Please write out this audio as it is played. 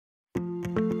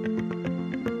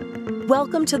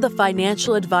Welcome to the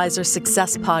Financial Advisor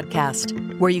Success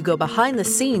Podcast, where you go behind the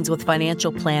scenes with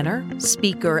financial planner,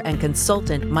 speaker, and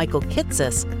consultant Michael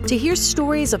Kitces to hear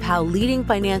stories of how leading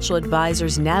financial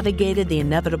advisors navigated the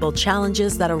inevitable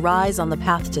challenges that arise on the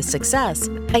path to success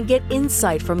and get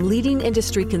insight from leading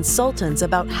industry consultants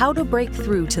about how to break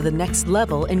through to the next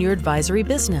level in your advisory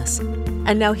business.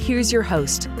 And now here's your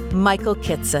host, Michael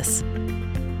Kitces.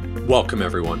 Welcome,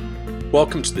 everyone.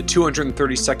 Welcome to the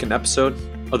 232nd episode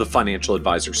of the Financial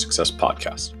Advisor Success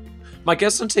Podcast. My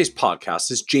guest on today's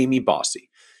podcast is Jamie Bosse.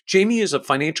 Jamie is a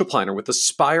financial planner with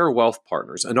Aspire Wealth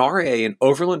Partners, an RIA in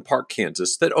Overland Park,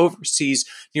 Kansas, that oversees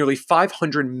nearly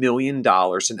 $500 million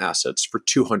in assets for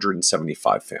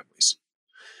 275 families.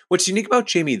 What's unique about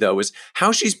Jamie, though, is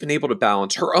how she's been able to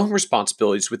balance her own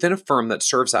responsibilities within a firm that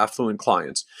serves affluent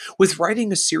clients with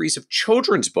writing a series of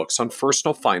children's books on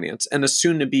personal finance and a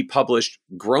soon-to-be-published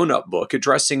grown-up book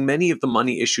addressing many of the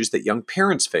money issues that young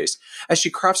parents face as she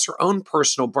crafts her own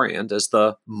personal brand as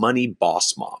the Money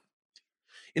Boss Mom.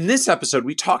 In this episode,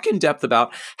 we talk in depth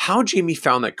about how Jamie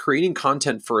found that creating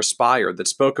content for Aspire that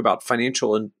spoke about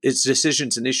financial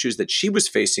decisions and issues that she was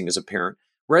facing as a parent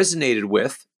resonated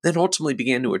with and ultimately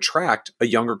began to attract a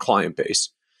younger client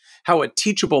base. How a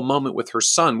teachable moment with her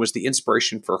son was the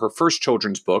inspiration for her first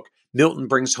children's book, Milton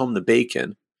Brings Home the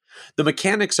Bacon. The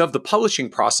mechanics of the publishing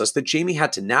process that Jamie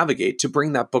had to navigate to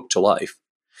bring that book to life.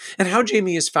 And how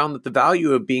Jamie has found that the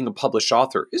value of being a published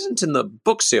author isn't in the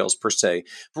book sales per se,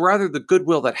 but rather the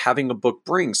goodwill that having a book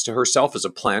brings to herself as a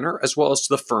planner, as well as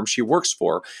to the firm she works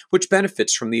for, which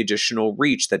benefits from the additional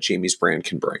reach that Jamie's brand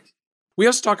can bring. We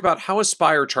also talk about how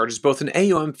Aspire charges both an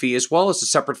AUM fee as well as a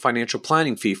separate financial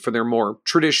planning fee for their more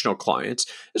traditional clients,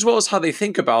 as well as how they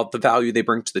think about the value they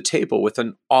bring to the table with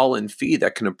an all-in fee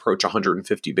that can approach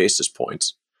 150 basis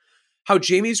points. How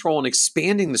Jamie's role in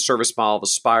expanding the service model of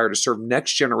Aspire to serve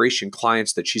next-generation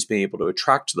clients that she's been able to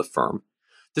attract to the firm,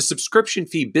 the subscription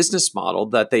fee business model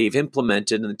that they've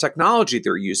implemented and the technology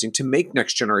they're using to make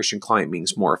next-generation client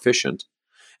meetings more efficient,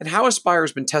 and how Aspire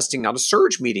has been testing out a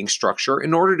surge meeting structure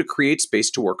in order to create space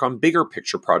to work on bigger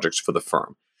picture projects for the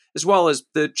firm, as well as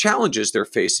the challenges they're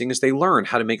facing as they learn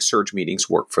how to make surge meetings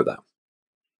work for them.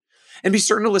 And be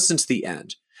certain to listen to the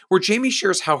end, where Jamie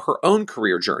shares how her own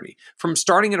career journey, from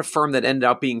starting at a firm that ended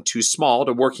up being too small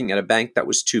to working at a bank that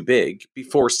was too big,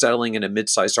 before settling in a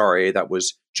mid-sized RIA that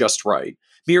was just right,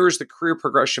 mirrors the career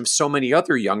progression of so many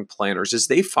other young planners as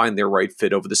they find their right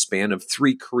fit over the span of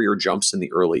 3 career jumps in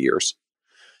the early years.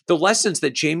 The lessons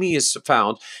that Jamie has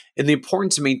found in the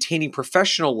importance of maintaining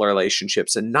professional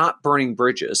relationships and not burning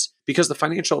bridges, because the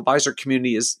financial advisor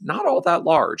community is not all that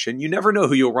large and you never know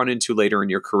who you'll run into later in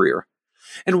your career.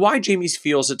 And why Jamie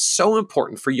feels it's so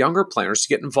important for younger planners to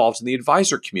get involved in the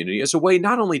advisor community as a way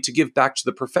not only to give back to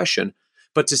the profession,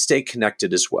 but to stay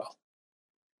connected as well.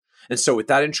 And so with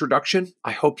that introduction,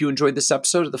 I hope you enjoyed this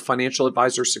episode of the Financial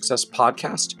Advisor Success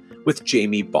Podcast with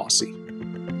Jamie Bosse.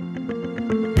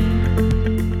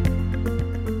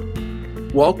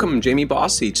 Welcome, Jamie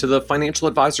Bosse, to the Financial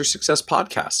Advisor Success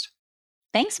Podcast.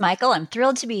 Thanks, Michael. I'm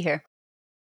thrilled to be here.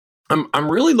 I'm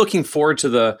really looking forward to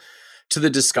the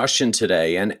discussion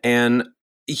today and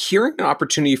hearing an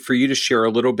opportunity for you to share a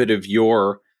little bit of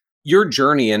your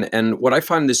journey and what I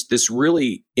find this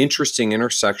really interesting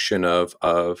intersection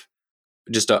of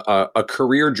just a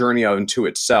career journey unto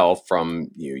itself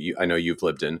from you. I know you've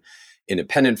lived in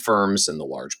independent firms in the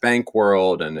large bank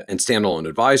world and standalone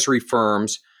advisory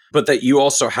firms, but that you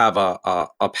also have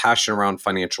a passion around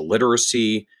financial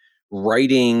literacy,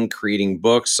 writing, creating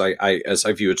books. As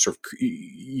I view it, sort of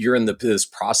you're in this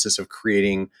process of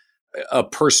creating a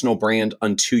personal brand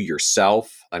unto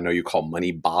yourself. I know you call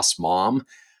Money Boss Mom,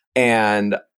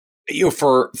 and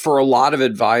for a lot of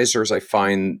advisors, I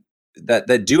find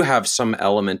that do have some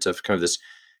element of kind of this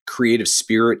creative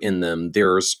spirit in them.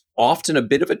 There's often a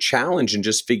bit of a challenge in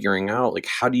just figuring out like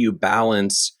how do you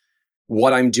balance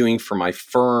what I'm doing for my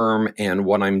firm and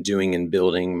what I'm doing in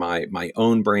building my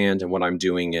own brand and what I'm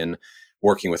doing in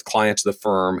working with clients of the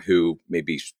firm who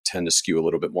maybe tend to skew a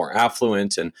little bit more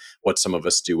affluent, and what some of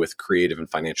us do with creative and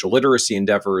financial literacy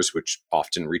endeavors, which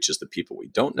often reaches the people we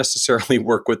don't necessarily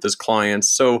work with as clients.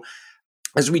 So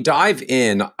as we dive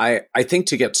in, I think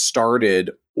to get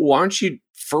started, why don't you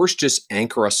first just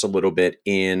anchor us a little bit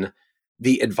in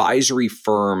the advisory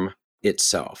firm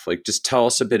itself? Like, just tell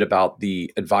us a bit about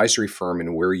the advisory firm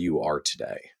and where you are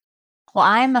today. Well,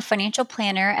 I'm a financial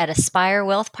planner at Aspire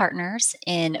Wealth Partners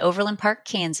in Overland Park,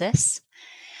 Kansas,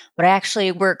 but I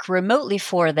actually work remotely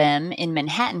for them in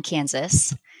Manhattan,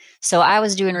 Kansas. So I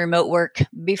was doing remote work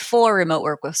before remote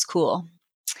work was cool.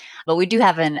 But we do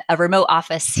have a remote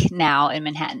office now in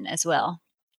Manhattan as well.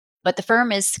 But the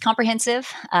firm is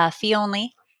comprehensive, fee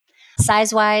only.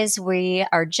 Size-wise, we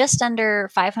are just under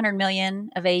 500 million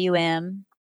of AUM,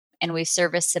 and we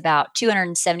service about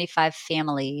 275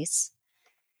 families.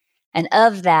 And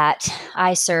of that,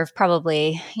 I serve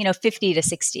probably, 50 to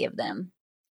 60 of them.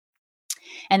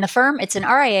 And the firm, it's an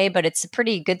RIA, but it's a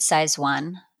pretty good size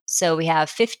one. So we have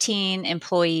 15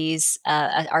 employees.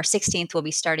 Our 16th will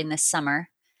be starting this summer.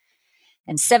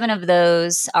 And 7 of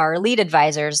those are lead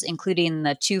advisors, including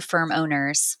the 2 firm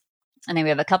owners. And then we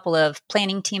have a couple of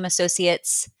planning team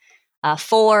associates,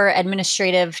 4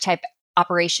 administrative type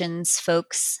operations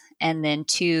folks, and then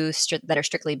 2 that are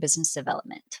strictly business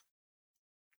development.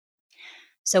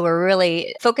 So we're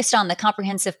really focused on the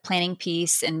comprehensive planning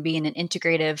piece and being an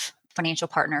integrative financial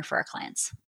partner for our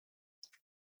clients.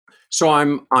 So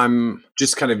I'm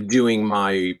just kind of doing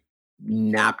my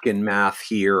napkin math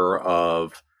here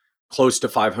of close to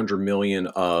 500 million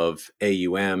of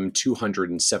AUM,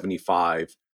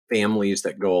 275 families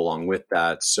that go along with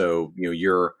that. So,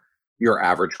 your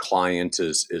average client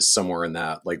is somewhere in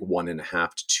that like $1.5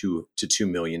 to $2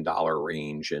 million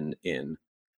range in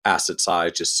asset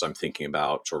size. Just as I'm thinking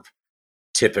about sort of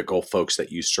typical folks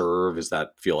that you serve, does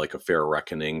that feel like a fair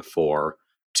reckoning for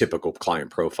typical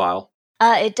client profile?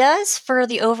 It does for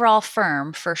the overall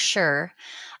firm, for sure.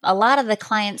 A lot of the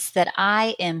clients that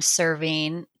I am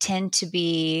serving tend to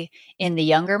be in the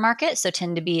younger market, so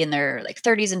tend to be in their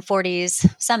 30s and 40s,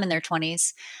 some in their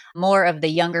 20s, more of the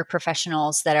younger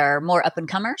professionals that are more up and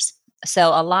comers. So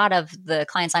a lot of the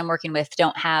clients I'm working with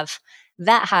don't have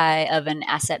that high of an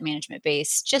asset management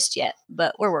base just yet,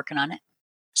 but we're working on it.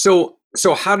 So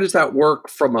how does that work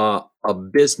from a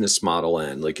business model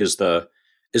end? Like, is the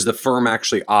firm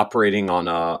actually operating on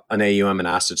an AUM and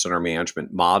assets under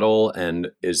management model? And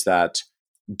is that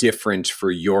different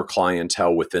for your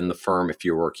clientele within the firm if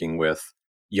you're working with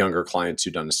younger clients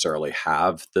who don't necessarily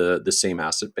have the same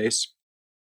asset base?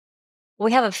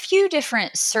 We have a few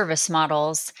different service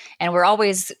models, and we're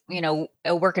always,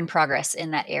 a work in progress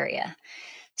in that area.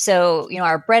 So,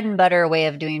 our bread and butter way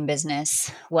of doing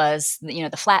business was, the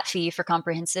flat fee for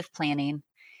comprehensive planning,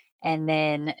 and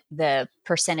then the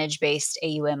percentage-based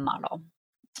AUM model.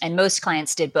 And most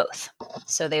clients did both.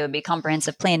 So they would be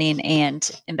comprehensive planning and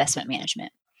investment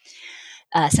management.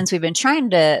 Since we've been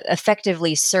trying to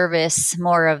effectively service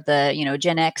more of the,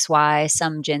 Gen X, Y,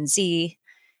 some Gen Z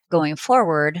going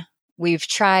forward, we've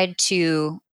tried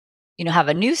to, have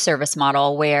a new service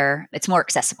model where it's more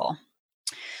accessible.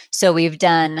 So we've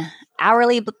done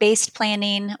hourly based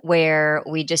planning where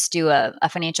we just do a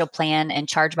financial plan and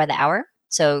charge by the hour.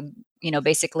 So,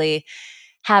 basically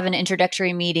have an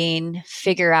introductory meeting,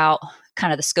 figure out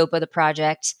kind of the scope of the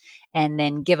project, and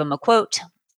then give them a quote,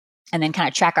 and then kind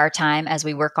of track our time as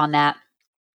we work on that.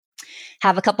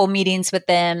 Have a couple meetings with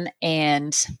them,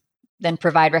 and then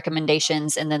provide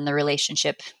recommendations, and then the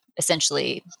relationship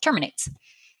essentially terminates.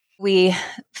 We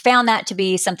found that to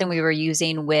be something we were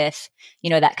using with,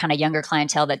 that kind of younger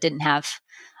clientele that didn't have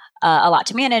a lot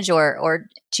to manage or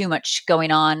too much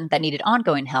going on that needed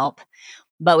ongoing help.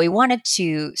 But we wanted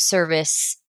to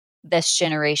service this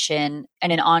generation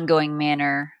in an ongoing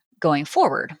manner going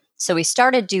forward. So we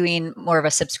started doing more of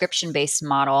a subscription-based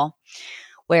model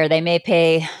where they may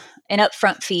pay an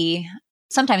upfront fee.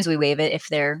 Sometimes we waive it if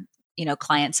they're,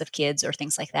 clients of kids or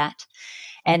things like that.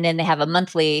 And then they have a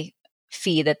monthly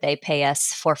fee that they pay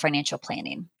us for financial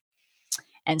planning.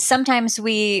 And sometimes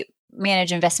we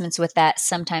manage investments with that,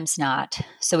 sometimes not.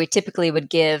 So we typically would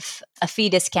give a fee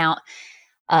discount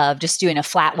of just doing a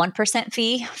flat 1%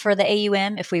 fee for the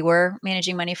AUM if we were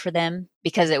managing money for them,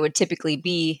 because it would typically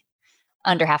be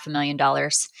under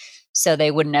 $500,000. So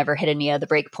they would never hit any of the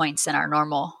break points in our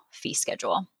normal fee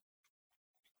schedule.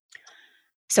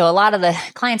 So a lot of the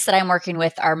clients that I'm working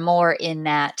with are more in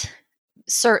that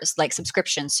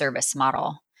subscription service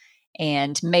model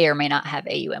and may or may not have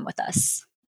AUM with us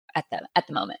at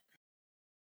the moment.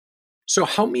 So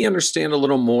help me understand a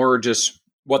little more just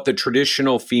what the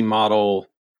traditional fee model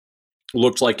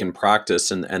looked like in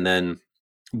practice, and then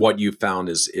what you found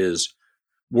is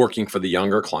working for the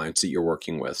younger clients that you're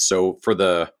working with. So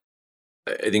I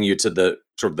think you said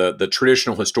the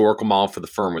traditional historical model for the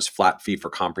firm was flat fee for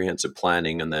comprehensive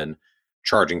planning, and then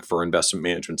charging for investment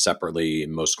management separately.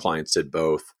 And most clients did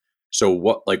both. So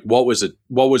what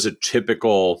was a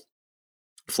typical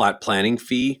flat planning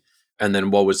fee, and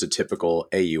then what was a typical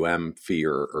AUM fee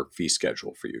or fee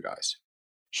schedule for you guys?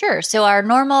 Sure. So our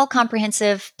normal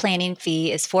comprehensive planning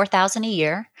fee is $4,000 a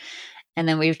year, and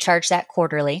then we charge that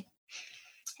quarterly.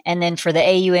 And then for the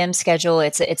AUM schedule,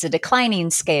 it's a declining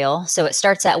scale. So it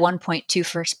starts at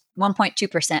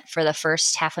 1.2% for the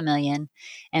first $500,000,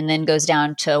 and then goes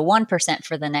down to 1%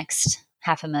 for the next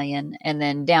 $500,000, and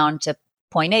then down to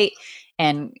 0.8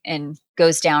 and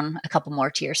goes down a couple more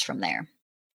tiers from there.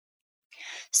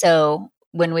 So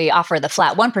when we offer the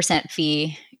flat 1%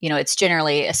 fee, it's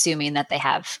generally assuming that they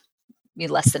have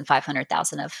less than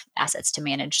 500,000 of assets to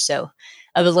manage. So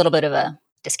a little bit of a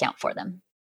discount for them.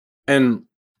 And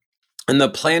the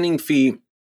planning fee,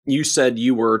 you said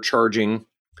you were charging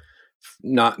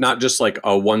not just like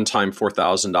a one-time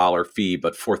 $4,000 fee,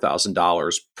 but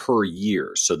 $4,000 per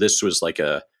year. So this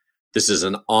is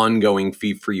an ongoing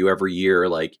fee for you every year.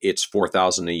 Like it's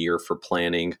 $4,000 a year for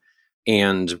planning,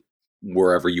 and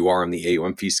wherever you are on the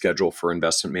AUM fee schedule for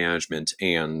investment management,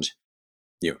 and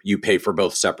you pay for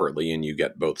both separately and you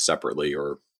get both separately,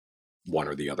 or one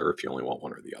or the other if you only want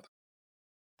one or the other.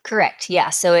 Correct.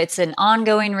 Yeah. So it's an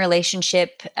ongoing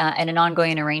relationship and an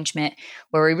ongoing arrangement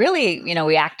where we really,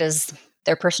 we act as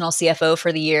their personal CFO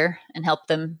for the year and help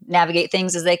them navigate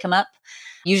things as they come up.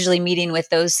 Usually meeting with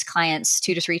those clients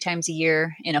 2 to 3 times a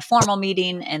year in a formal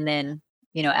meeting, and then,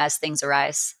 as things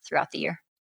arise throughout the year.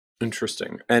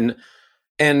 Interesting. And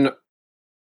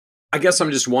I guess I'm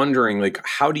just wondering, like,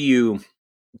 how do you,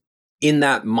 in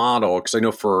that model, because I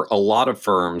know for a lot of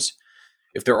firms,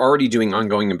 if they're already doing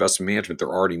ongoing investment management, they're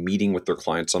already meeting with their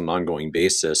clients on an ongoing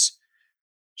basis,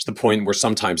 to the point where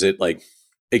sometimes it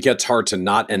gets hard to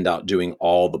not end up doing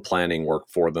all the planning work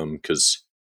for them. Because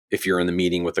if you're in the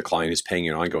meeting with the client who's paying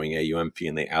you an ongoing AUM fee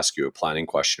and they ask you a planning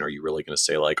question, are you really going to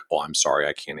say like, oh, I'm sorry,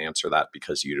 I can't answer that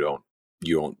because you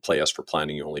don't pay us for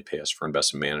planning, you only pay us for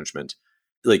investment management?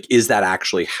 Like, is that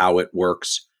actually how it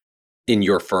works in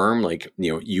your firm? Like,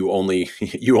 you only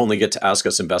get to ask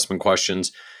us investment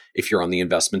questions if you're on the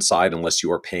investment side, unless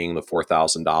you are paying the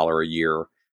 $4,000 a year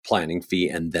planning fee,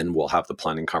 and then we'll have the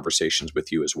planning conversations with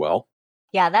you as well?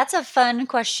 Yeah, that's a fun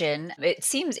question. It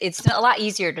seems it's a lot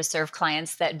easier to serve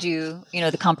clients that do,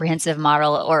 the comprehensive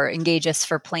model or engage us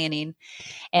for planning.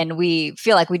 And we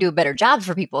feel like we do a better job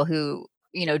for people who,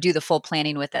 do the full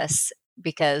planning with us,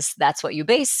 because that's what you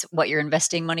base what you're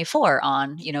investing money for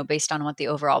on, based on what the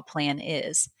overall plan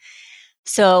is.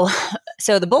 So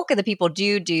the bulk of the people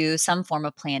do some form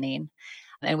of planning,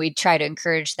 and we try to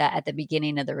encourage that at the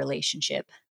beginning of the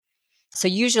relationship. So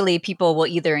usually people will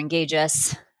either engage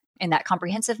us in that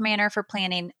comprehensive manner for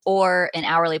planning, or an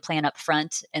hourly plan up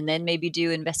front, and then maybe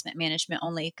do investment management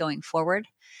only going forward.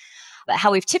 But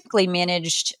how we've typically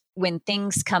managed when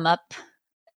things come up,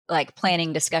 like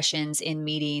planning discussions in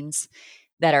meetings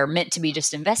that are meant to be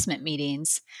just investment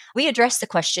meetings, we address the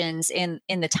questions in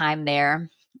the time there.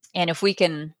 And if we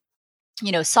can,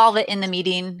 solve it in the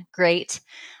meeting, great.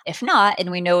 If not,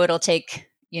 and we know it'll take,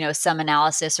 some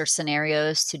analysis or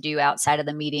scenarios to do outside of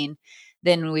the meeting,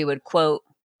 then we would quote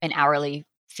an hourly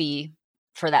fee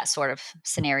for that sort of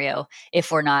scenario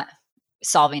if we're not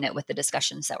solving it with the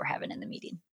discussions that we're having in the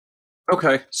meeting.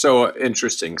 Okay. So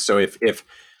interesting. So if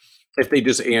they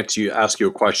just ask you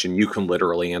a question, you can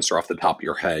literally answer off the top of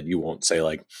your head. You won't say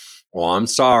like, well, I'm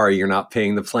sorry, you're not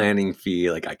paying the planning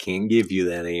fee. Like, I can't give you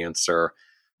that answer.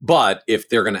 But if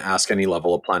they're going to ask any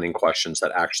level of planning questions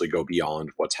that actually go beyond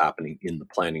what's happening in the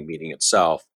planning meeting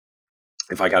itself,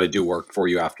 if I got to do work for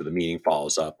you after the meeting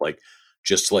follows up, like,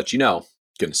 just to let you know, I'm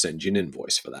going to send you an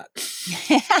invoice for that.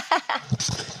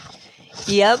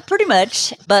 Yeah, pretty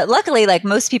much. But luckily, like,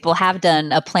 most people have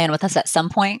done a plan with us at some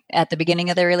point at the beginning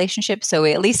of their relationship. So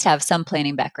we at least have some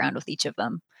planning background with each of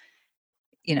them,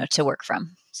 to work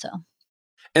from.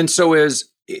 And so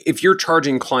if you're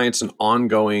charging clients an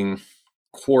ongoing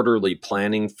quarterly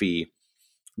planning fee,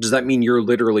 does that mean you're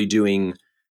literally doing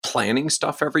planning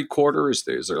stuff every quarter? Is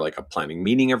there like a planning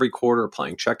meeting every quarter, a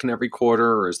planning check-in every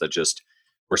quarter? Or is that just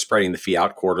we're spreading the fee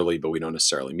out quarterly, but we don't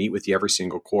necessarily meet with you every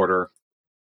single quarter?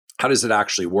 How does it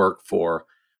actually work for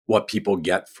what people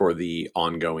get for the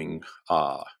ongoing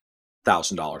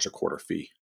 $1,000 a quarter fee?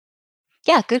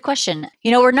 Yeah, good question.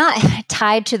 We're not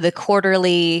tied to the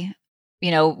quarterly,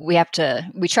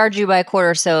 we charge you by a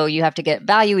quarter, so you have to get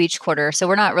value each quarter. So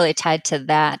we're not really tied to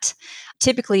that.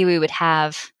 Typically, we would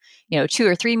have, 2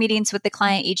 or 3 meetings with the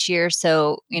client each year.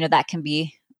 So, that can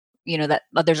be, that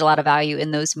there's a lot of value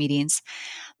in those meetings.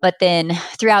 But then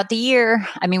throughout the year,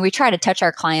 we try to touch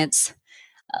our clients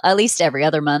at least every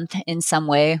other month in some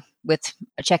way with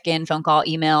a check-in, phone call,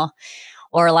 email,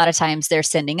 or a lot of times they're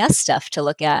sending us stuff to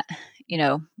look at,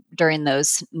 during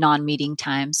those non-meeting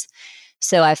times.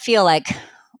 So I feel like,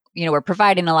 we're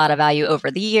providing a lot of value over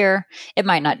the year. It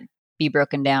might not be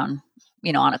broken down,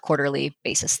 on a quarterly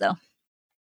basis though.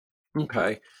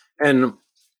 Okay. And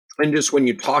just when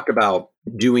you talk about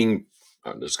doing,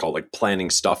 let's call it like planning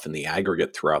stuff in the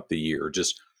aggregate throughout the year,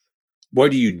 just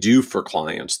what do you do for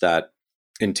clients that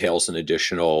entails an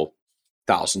additional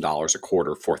 $1,000 a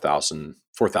quarter,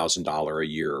 $4,000 a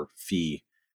year fee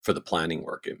for the planning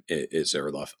work? Is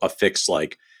there a fix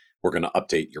like we're going to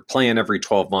update your plan every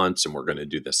 12 months and we're going to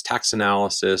do this tax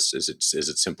analysis? Is it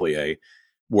simply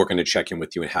we're going to check in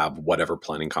with you and have whatever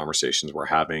planning conversations we're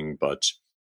having, but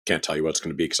can't tell you what it's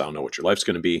going to be because I don't know what your life's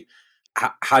going to be?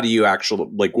 How do you actually,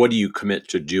 like, what do you commit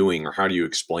to doing, or how do you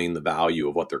explain the value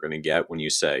of what they're going to get when you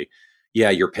say, yeah,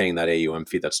 you're paying that AUM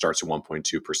fee that starts at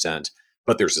 1.2%,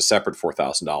 but there's a separate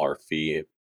 $4,000 fee.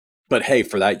 But hey,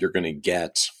 for that, you're going to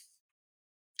get ...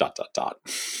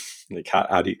 Like,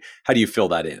 how do you fill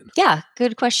that in? Yeah,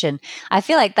 good question. I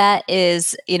feel like that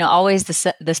is, always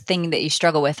the thing that you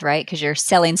struggle with, right? Because you're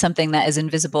selling something that is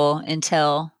invisible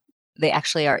until they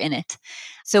actually are in it.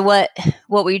 So what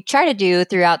we try to do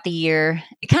throughout the year,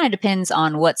 it kind of depends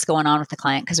on what's going on with the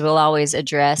client, because we'll always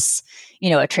address,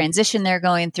 a transition they're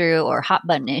going through or hot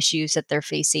button issues that they're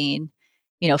facing,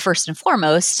 first and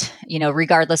foremost,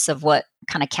 regardless of what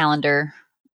kind of calendar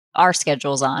our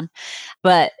schedule's on.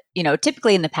 But,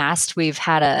 typically in the past, we've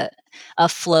had a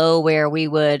flow where we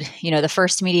would, the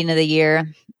first meeting of the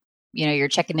year, you're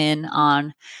checking in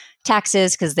on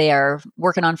taxes because they are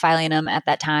working on filing them at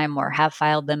that time or have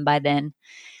filed them by then,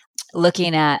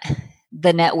 looking at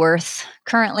the net worth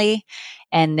currently.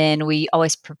 And then we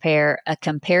always prepare a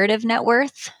comparative net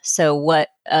worth. So with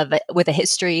a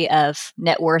history of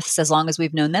net worths as long as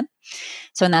we've known them.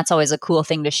 So, and that's always a cool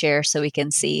thing to share so we can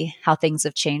see how things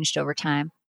have changed over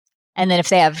time. And then if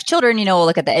they have children, we'll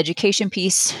look at the education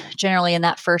piece generally in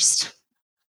that first,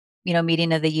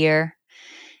 meeting of the year.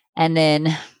 And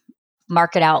then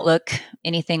market outlook,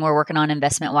 anything we're working on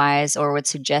investment wise or would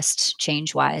suggest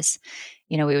change wise,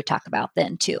 we would talk about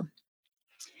then too.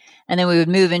 And then we would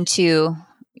move into,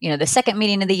 the second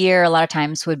meeting of the year, a lot of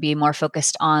times would be more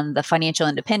focused on the financial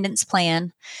independence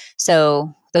plan.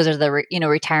 So those are the,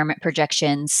 retirement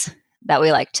projections that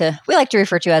we like to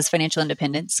refer to as financial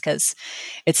independence, because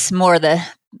it's more the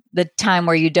time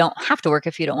where you don't have to work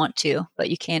if you don't want to, but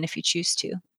you can if you choose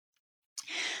to.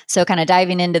 So kind of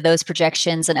diving into those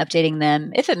projections and updating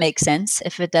them if it makes sense.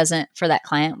 If it doesn't for that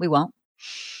client, we won't.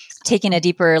 Taking a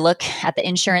deeper look at the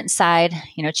insurance side,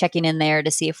 checking in there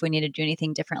to see if we need to do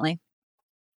anything differently.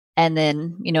 And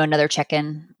then, another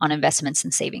check-in on investments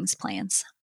and savings plans.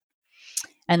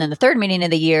 And then the third meeting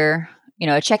of the year,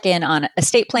 a check-in on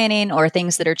estate planning or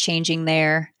things that are changing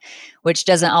there, which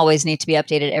doesn't always need to be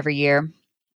updated every year.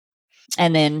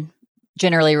 And then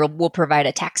generally we'll provide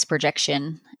a tax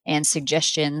projection and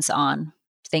suggestions on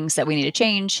things that we need to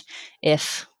change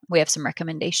if we have some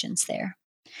recommendations there.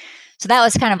 So that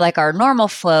was kind of like our normal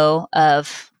flow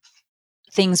of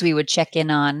things we would check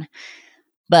in on.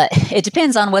 But it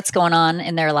depends on what's going on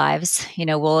in their lives.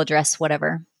 We'll address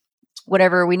whatever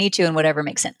we need to and whatever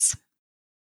makes sense.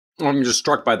 I'm just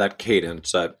struck by that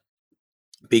cadence. That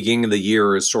beginning of the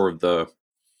year is sort of the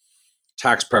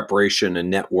tax preparation and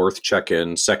net worth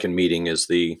check-in. Second meeting is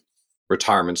the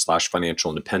retirement/financial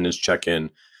independence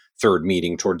check-in. Third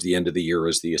meeting towards the end of the year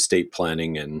is the estate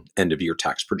planning and end of year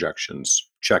tax projections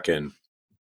check-in.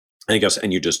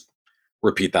 And you just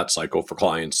repeat that cycle for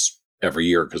clients every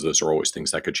year, because those are always things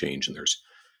that could change and there's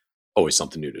always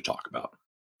something new to talk about.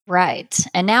 Right.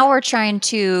 And now we're trying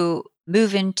to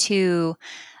move into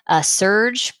a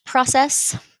surge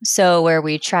process. So where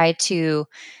we try to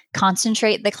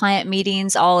concentrate the client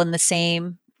meetings all in the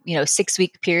same,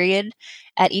 6-week period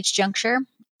at each juncture.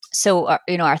 So,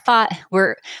 our thought,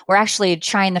 we're actually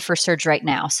trying the first surge right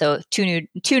now. So too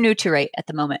new to write at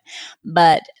the moment.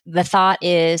 But the thought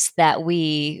is that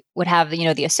we would have,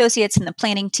 the associates and the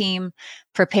planning team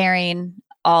preparing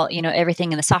all,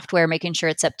 everything in the software, making sure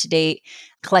it's up to date,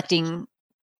 collecting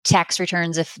tax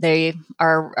returns if they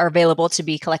are available to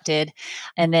be collected,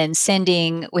 and then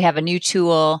we have a new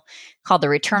tool called the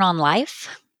Return on Life,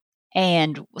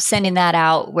 and sending that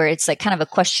out where it's like kind of a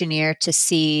questionnaire to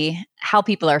see how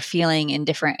people are feeling in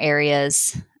different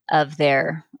areas of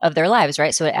their lives,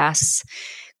 right? So it asks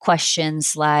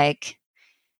questions like,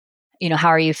 how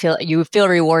are you feel? You feel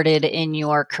rewarded in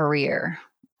your career,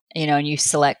 and you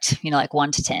select, like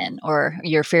 1 to 10, or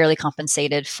you're fairly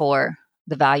compensated for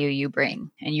the value you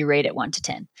bring, and you rate it 1 to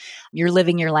 10. You're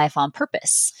living your life on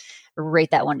purpose,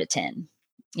 rate that 1 to 10.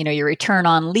 Your return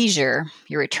on leisure,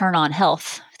 your return on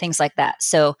health, things like that.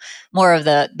 So more of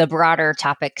the broader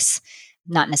topics,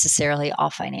 not necessarily all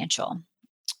financial.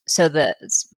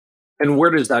 And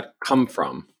where does that come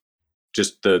from?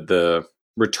 Just the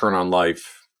return on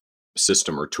life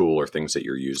system or tool or things that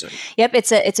you're using? Yep,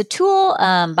 it's a tool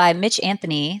by Mitch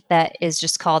Anthony that is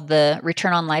just called the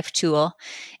Return on Life tool,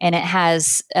 and it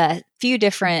has a few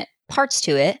different parts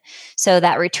to it. So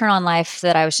that return on life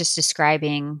that I was just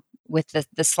describing with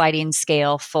the sliding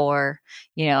scale for,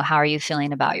 how are you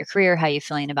feeling about your career? How are you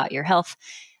feeling about your health?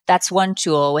 That's one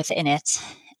tool within it.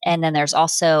 And then there's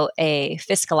also a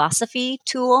Fiscalosophy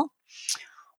tool,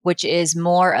 which is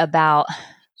more about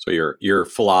So your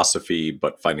philosophy,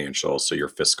 but financial. So your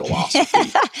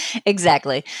fiscalosophy.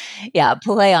 Exactly. Yeah,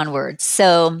 play on words.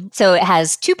 So it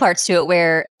has two parts to it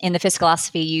where in the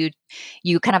Fiscalosophy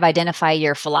you kind of identify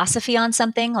your philosophy on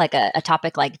something like a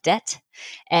topic like debt,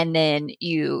 and then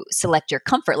you select your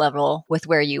comfort level with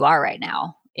where you are right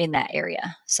now in that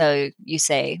area. So you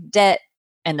say debt,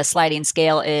 and the sliding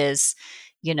scale is,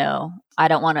 I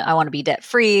want to be debt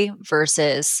free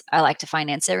versus I like to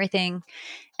finance everything.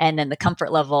 And then the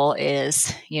comfort level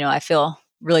is, I feel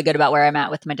really good about where I'm at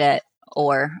with my debt,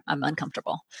 or I'm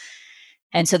uncomfortable.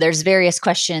 And so there's various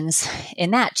questions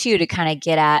in that too to kind of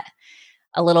get at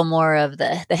a little more of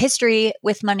the history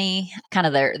with money, kind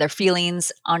of their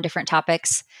feelings on different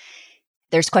topics.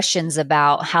 There's questions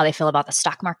about how they feel about the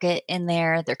stock market in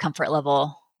there, their comfort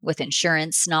level with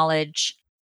insurance knowledge.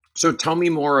 So tell me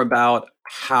more about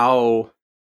how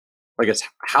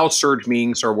surge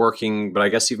meetings are working, but I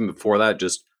guess even before that,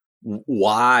 just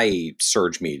why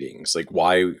surge meetings? Like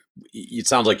why? It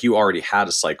sounds like you already had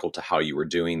a cycle to how you were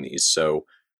doing these. So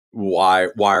why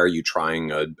are you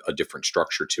trying a different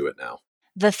structure to it now?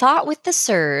 The thought with the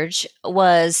surge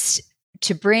was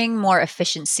to bring more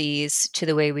efficiencies to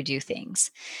the way we do things.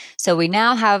 So we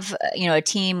now have, a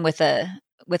team with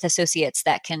associates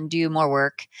that can do more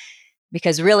work,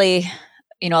 because really,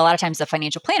 a lot of times the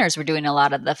financial planners were doing a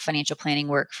lot of the financial planning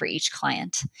work for each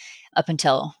client up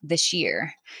until this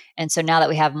year. And so now that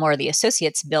we have more of the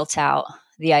associates built out,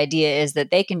 the idea is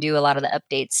that they can do a lot of the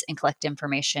updates and collect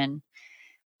information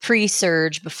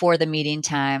pre-surge before the meeting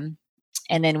time.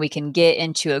 And then we can get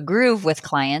into a groove with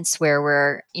clients where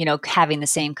we're, having the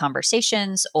same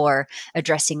conversations or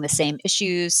addressing the same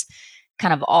issues,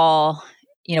 kind of all,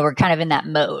 we're kind of in that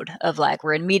mode of like,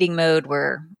 we're in meeting mode,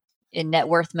 we're in net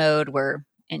worth mode, we're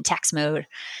in tax mode.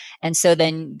 And so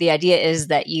then the idea is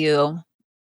that you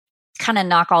kind of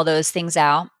knock all those things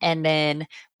out. And then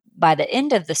by the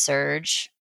end of the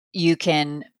surge, you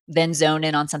can then zone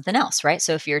in on something else, right?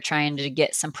 So if you're trying to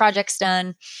get some projects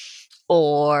done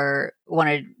or want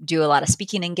to do a lot of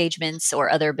speaking engagements or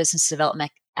other business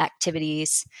development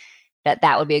activities,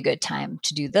 that would be a good time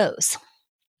to do those.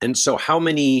 And so how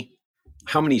many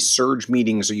surge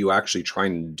meetings are you actually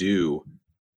trying to do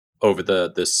over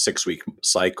the 6-week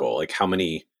cycle? Like how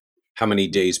many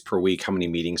days per week, how many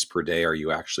meetings per day are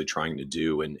you actually trying to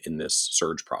do in this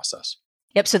surge process?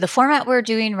 Yep. So the format we're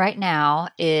doing right now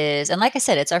is, and like I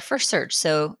said, it's our first surge,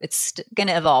 so it's going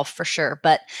to evolve for sure.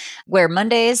 But where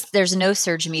Mondays, there's no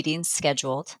surge meetings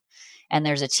scheduled, and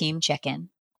there's a team check-in.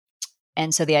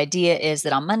 And so the idea is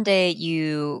that on Monday,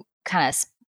 you kind of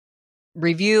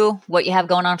review what you have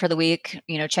going on for the week,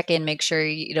 check in, make sure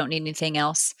you don't need anything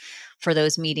else for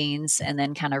those meetings, and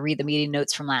then kind of read the meeting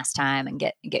notes from last time and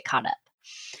get caught up.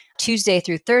 Tuesday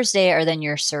through Thursday are then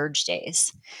your surge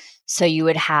days. So you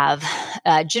would have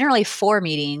generally 4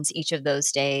 meetings each of those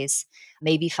days,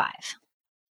 maybe 5.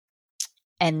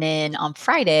 And then on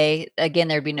Friday, again,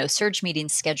 there'd be no surge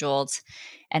meetings scheduled.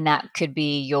 And that could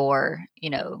be your,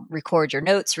 record your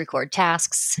notes, record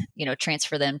tasks,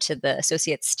 transfer them to the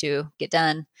associates to get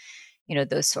done,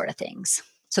 those sort of things.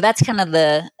 So that's kind of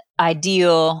the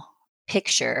ideal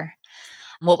picture.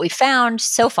 What we found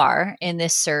so far in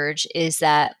this surge is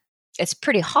that it's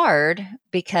pretty hard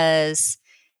because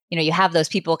you have those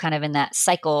people kind of in that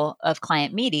cycle of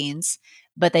client meetings,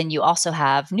 but then you also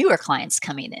have newer clients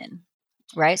coming in,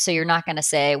 right? So you're not going to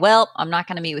say, well, I'm not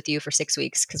going to meet with you for 6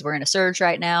 weeks because we're in a surge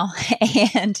right now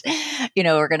and,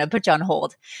 we're going to put you on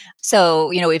hold. So,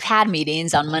 we've had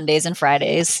meetings on Mondays and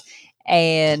Fridays,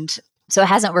 and so it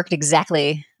hasn't worked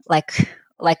exactly like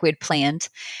we'd planned.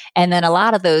 And then a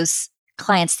lot of those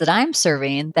clients that I'm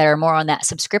serving that are more on that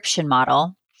subscription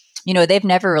model, they've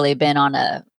never really been on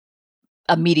a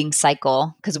meeting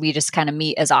cycle because we just kind of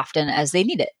meet as often as they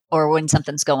need it or when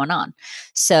something's going on.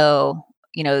 So,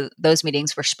 those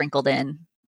meetings were sprinkled in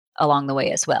along the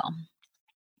way as well.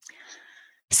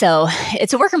 So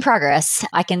it's a work in progress.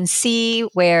 I can see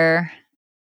where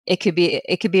it could be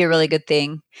a really good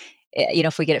thing,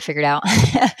 if we get it figured out.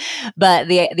 But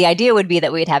the idea would be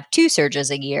that we'd have 2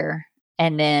 surges a year,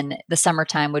 and then the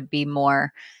summertime would be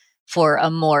more for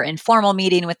a more informal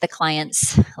meeting with the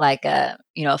clients, like a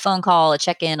phone call, a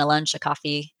check-in, a lunch, a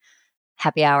coffee,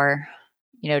 happy hour,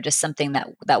 just something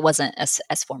that wasn't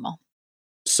as formal.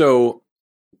 So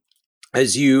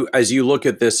as you look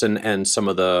at this and some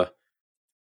of the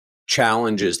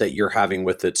challenges that you're having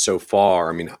with it so far,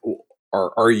 I mean,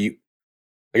 are you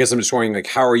I guess I'm just wondering, like,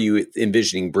 how are you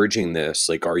envisioning bridging this?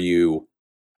 Like,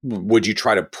 would you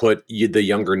try to put the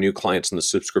younger new clients in the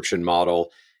subscription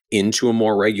model into a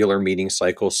more regular meeting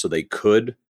cycle so they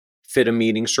could fit a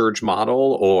meeting surge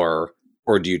model, or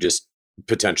do you just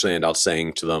potentially end up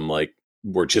saying to them, like,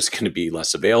 we're just going to be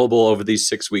less available over these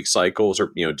 6-week cycles,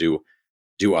 or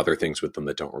do other things with them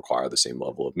that don't require the same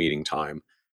level of meeting time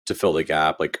to fill the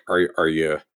gap? Like, are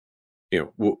you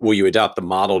will you adapt the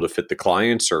model to fit the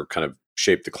clients, or kind of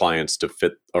shape the clients to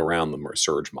fit around the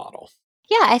surge model?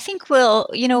 Yeah, I think we'll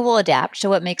adapt to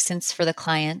what makes sense for the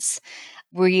clients.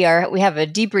 We have a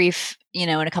debrief, in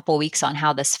a couple of weeks on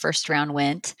how this first round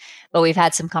went, but we've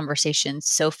had some conversations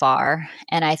so far,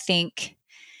 and I think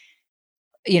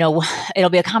it'll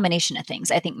be a combination of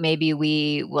things. I think maybe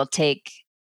we will take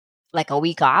like a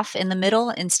week off in the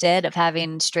middle instead of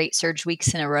having straight surge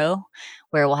weeks in a row,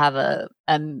 where we'll have a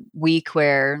week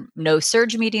where no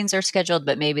surge meetings are scheduled,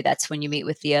 but maybe that's when you meet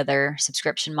with the other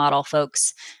subscription model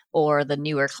folks or the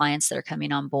newer clients that are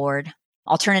coming on board.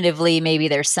 Alternatively, maybe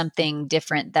there's something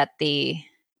different that the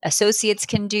associates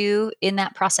can do in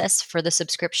that process for the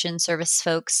subscription service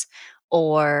folks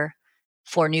or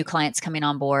for new clients coming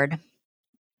on board.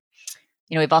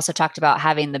 We've also talked about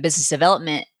having the business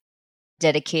development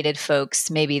dedicated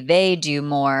folks. Maybe they do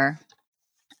more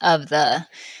of the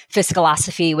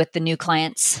philosophy with the new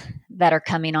clients that are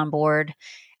coming on board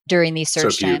during these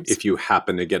surge times. If you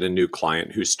happen to get a new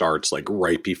client who starts like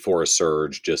right before a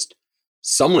surge, just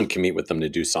someone can meet with them to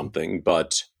do something,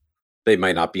 but they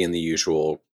might not be in the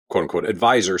usual quote unquote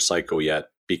advisor cycle yet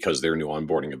because their new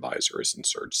onboarding advisor is in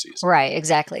surge season. Right,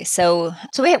 exactly. So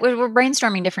we're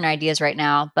brainstorming different ideas right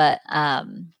now, but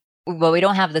we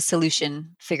don't have the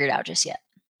solution figured out just yet.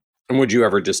 And would you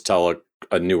ever just tell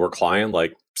a newer client,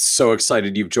 like, so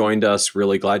excited you've joined us,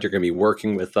 really glad you're going to be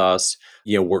working with us.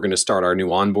 We're going to start our new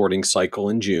onboarding cycle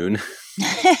in June,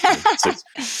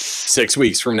 6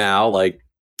 weeks from now. Like,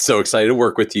 so excited to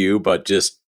work with you, but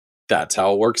just that's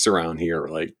how it works around here.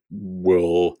 Like,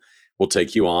 we'll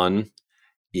take you on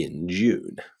in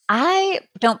June. I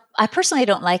personally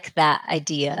don't like that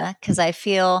idea, because I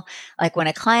feel like when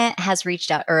a client has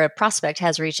reached out or a prospect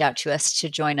has reached out to us to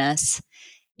join us,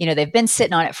 they've been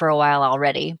sitting on it for a while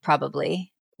already,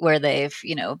 probably, where they've,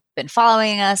 been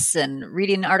following us and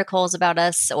reading articles about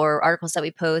us or articles that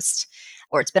we post,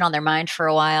 or it's been on their mind for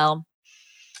a while.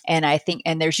 And I think,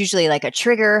 and there's usually like a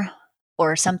trigger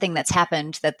or something that's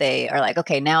happened that they are like,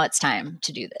 okay, now it's time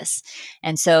to do this.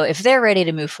 And so if they're ready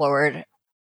to move forward,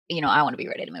 I want to be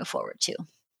ready to move forward too.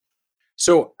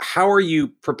 So how are you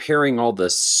preparing all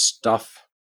this stuff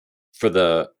for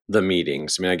the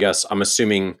meetings? I mean, I guess I'm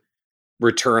assuming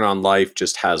Return on Life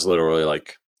just has literally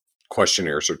like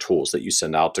questionnaires or tools that you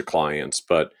send out to clients,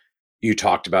 but you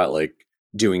talked about like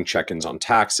doing check-ins on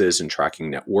taxes and tracking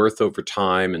net worth over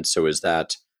time. And so is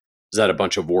that a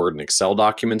bunch of Word and Excel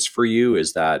documents for you?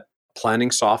 Is that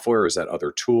planning software? Is that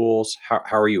other tools? How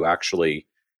are you actually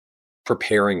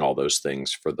preparing all those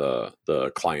things for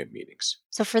the client meetings?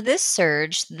 So for this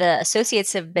surge, the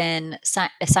associates have been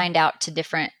assigned out to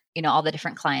different, all the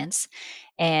different clients,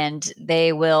 and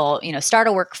they will, start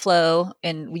a workflow,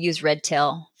 and we use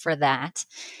Redtail for that.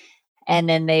 And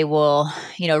then they will,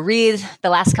 read the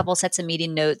last couple sets of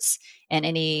meeting notes and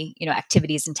any,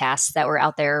 activities and tasks that were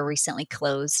out there recently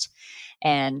closed,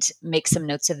 and make some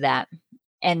notes of that.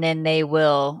 And then they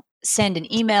will send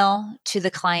an email to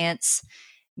the clients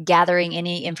gathering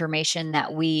any information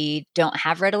that we don't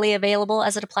have readily available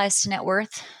as it applies to net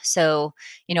worth. So,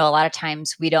 a lot of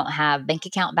times we don't have bank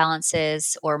account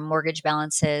balances or mortgage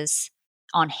balances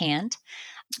on hand.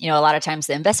 A lot of times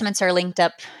the investments are linked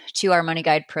up to our Money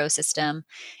Guide Pro system,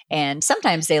 and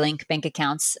sometimes they link bank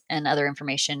accounts and other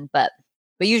information, but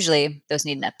usually those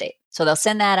need an update. So they'll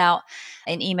send that out,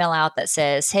 an email out that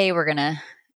says, hey, we're going to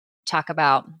talk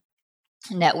about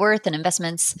net worth and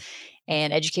investments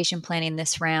and education planning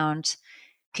this round.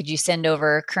 Could you send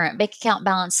over current bank account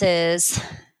balances?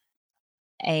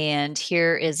 And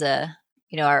here is a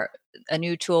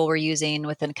new tool we're using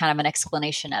with kind of an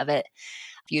explanation of it.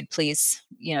 If you'd please,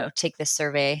 take this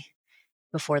survey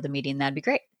before the meeting, that'd be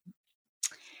great.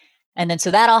 And then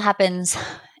so that all happens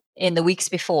in the weeks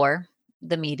before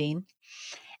the meeting.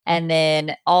 And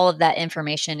then all of that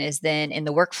information is then in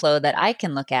the workflow that I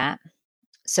can look at.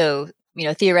 So,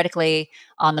 theoretically,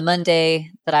 on the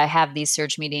Monday that I have these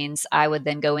surge meetings, I would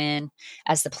then go in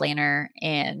as the planner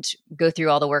and go through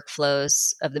all the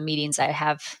workflows of the meetings I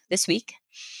have this week,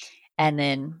 and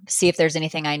then see if there's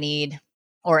anything I need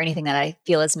or anything that I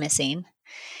feel is missing.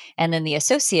 And then the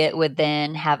associate would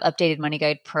then have updated Money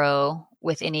Guide Pro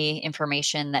with any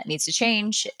information that needs to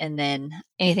change, and then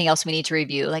anything else we need to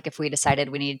review, like if we decided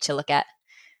we needed to look at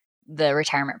the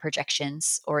retirement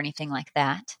projections or anything like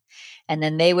that. And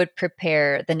then they would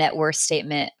prepare the net worth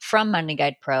statement from Money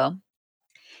Guide Pro.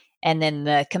 And then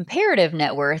the comparative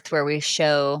net worth, where we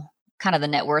show kind of the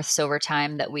net worths over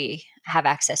time that we have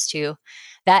access to,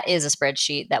 that is a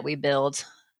spreadsheet that we build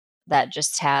that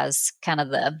just has kind of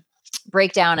the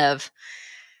breakdown of,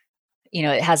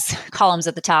 it has columns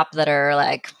at the top that are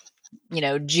like,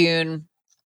 June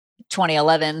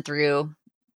 2011 through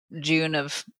June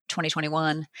of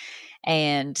 2021.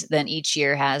 And then each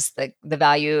year has the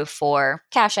value for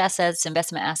cash assets,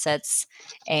 investment assets,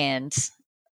 and,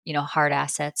 hard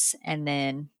assets, and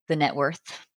then the net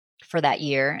worth for that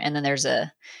year. And then there's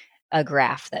a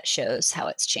graph that shows how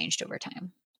it's changed over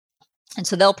time. And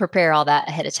so they'll prepare all that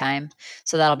ahead of time.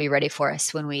 So that'll be ready for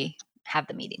us when we have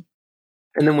the meeting.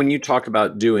 And then when you talk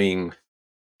about doing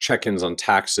check-ins on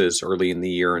taxes early in the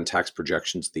year and tax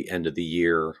projections at the end of the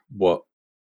year, what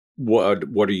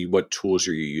tools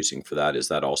are you using for that? Is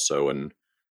that also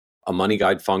a Money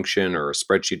Guide function or a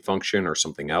spreadsheet function or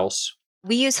something else?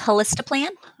 We use Holistiplan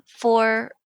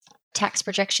for tax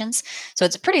projections. So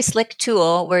it's a pretty slick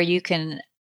tool where you can,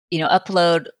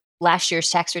 upload last year's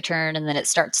tax return, and then it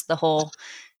starts the whole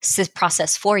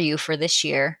process for you for this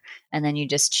year. And then you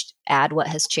just add what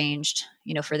has changed,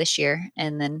 for this year,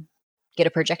 and then get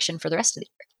a projection for the rest of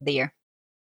the year.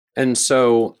 And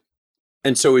so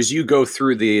as you go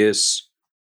through this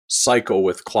cycle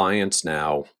with clients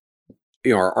now,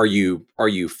 are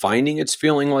you finding it's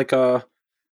feeling like a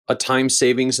time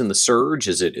savings in the surge?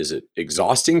 Is it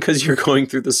exhausting because you're going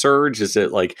through the surge? Is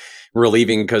it like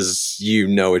relieving because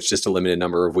it's just a limited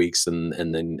number of weeks and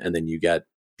then you get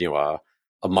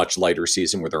a much lighter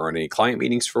season where there aren't any client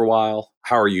meetings for a while?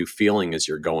 How are you feeling as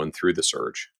you're going through the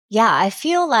surge? Yeah, I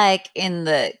feel like in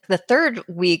the third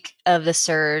week of the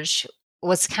surge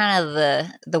was kind of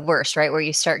the worst, right? Where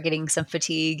you start getting some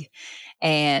fatigue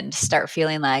and start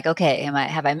feeling like, okay,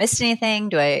 have I missed anything?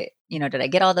 Did I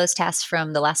get all those tasks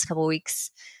from the last couple of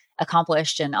weeks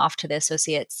accomplished and off to the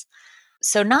associates?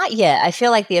 So not yet. I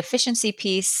feel like the efficiency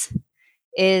piece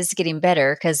is getting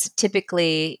better because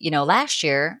typically, last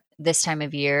year, this time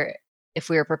of year, if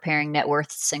we were preparing net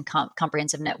worths and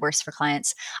comprehensive net worths for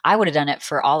clients, I would have done it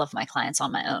for all of my clients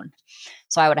on my own.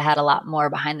 So I would have had a lot more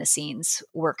behind the scenes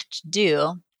work to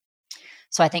do.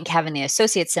 So I think having the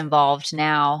associates involved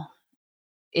now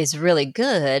is really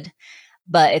good,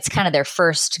 but it's kind of their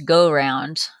first go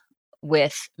round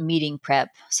with meeting prep.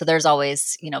 So there's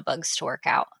always, bugs to work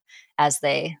out as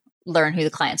they learn who the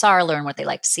clients are, learn what they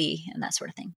like to see, and that sort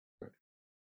of thing.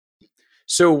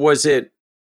 So was it,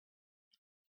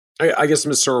 I guess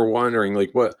I'm sort of wondering,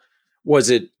 like, what was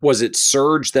it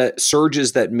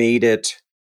surges that made it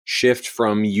shift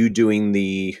from you doing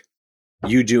the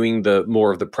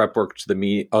more of the prep work to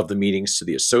the meetings to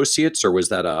the associates, or was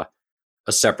that a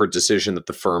separate decision that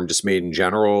the firm just made in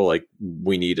general? Like,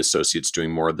 we need associates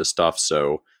doing more of this stuff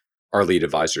so our lead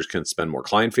advisors can spend more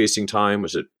client-facing time?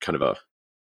 Was it kind of a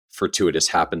fortuitous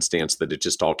happenstance that it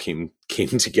just all came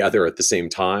together at the same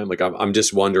time? Like, I'm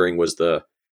just wondering,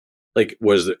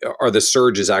 are the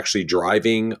surges actually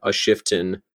driving a shift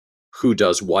in who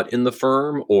does what in the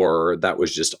firm, or that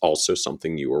was just also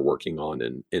something you were working on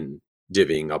in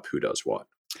divvying up who does what?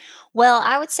 Well,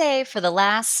 I would say for the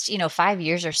last, 5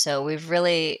 years or so, we've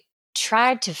really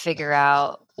tried to figure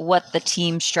out what the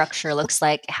team structure looks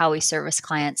like, how we service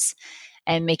clients,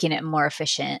 and making it more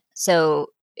efficient. So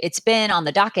it's been on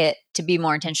the docket to be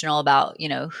more intentional about,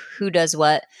 who does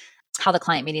what, how the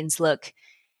client meetings look,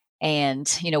 and,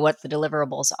 what the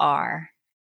deliverables are.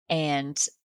 And,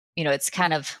 it's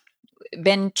kind of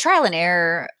been trial and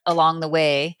error along the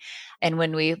way. And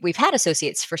when we've had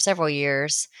associates for several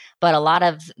years, but a lot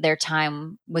of their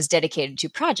time was dedicated to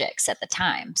projects at the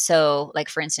time. So like,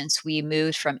 for instance, we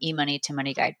moved from eMoney to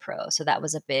Money Guide Pro. So that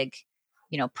was a big,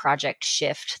 project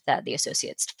shift that the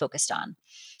associates focused on.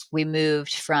 We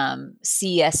moved from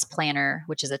CS Planner,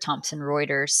 which is a Thomson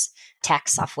Reuters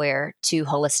tax software, to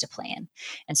Holistiplan.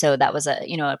 And so that was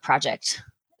a project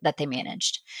that they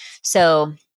managed.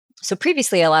 So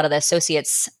previously, a lot of the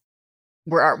associates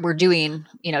were doing,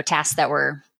 tasks that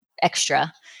were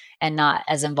extra and not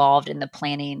as involved in the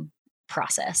planning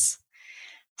process.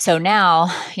 So now,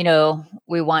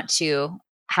 we want to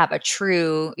have a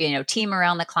true, team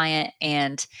around the client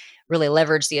and really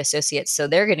leverage the associates so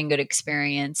they're getting good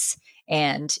experience,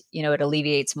 and, it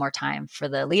alleviates more time for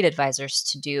the lead advisors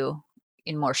to do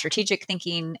in more strategic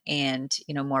thinking and,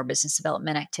 more business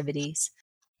development activities.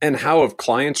 And how have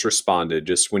clients responded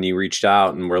just when you reached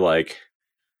out and were like,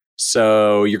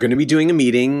 So you're going to be doing a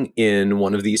meeting in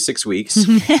one of these 6 weeks.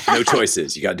 No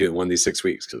choices. You got to do it in one of these 6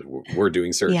 weeks because we're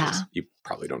doing surgeries. Yeah. You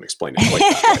probably don't explain it quite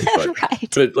that way. But, right.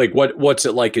 but like, what's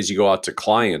it like as you go out to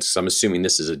clients? I'm assuming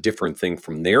this is a different thing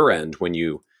from their end when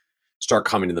you start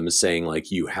coming to them and saying like,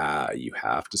 you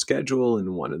have to schedule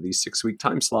in one of these 6 week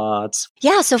time slots.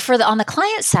 Yeah. So on the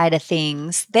client side of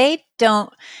things, they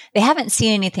haven't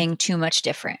seen anything too much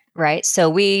different, right? So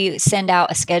we send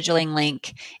out a scheduling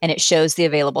link and it shows the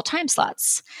available time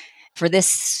slots. For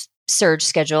this surge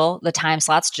schedule, the time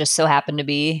slots just so happen to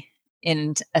be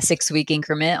in a 6 week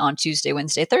increment on Tuesday,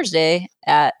 Wednesday, Thursday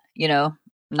at,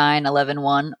 9, 11,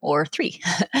 1, or 3.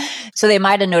 So they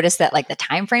might have noticed that like the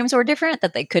time frames were different,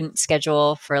 that they couldn't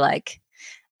schedule for like,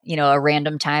 a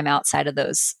random time outside of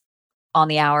those on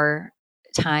the hour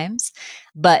times,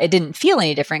 but it didn't feel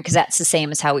any different because that's the same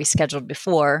as how we scheduled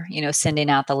before, sending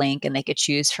out the link and they could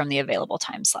choose from the available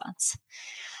time slots.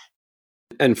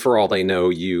 And for all they know,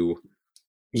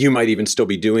 you might even still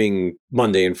be doing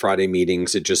Monday and Friday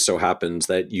meetings. It just so happens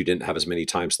that you didn't have as many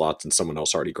time slots and someone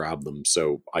else already grabbed them.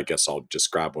 So I guess I'll just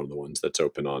grab one of the ones that's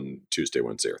open on Tuesday,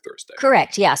 Wednesday, or Thursday.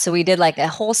 Correct. Yeah. So we did like a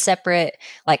whole separate,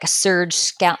 like a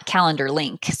surge calendar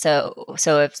link. So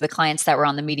if the clients that were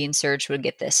on the meeting surge would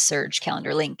get this surge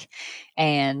calendar link,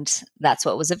 and that's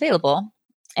what was available.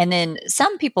 And then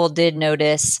some people did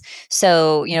notice.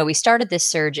 So, we started this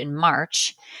surge in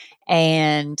March,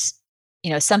 and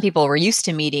some people were used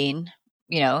to meeting,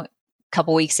 a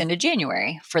couple weeks into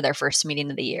January for their first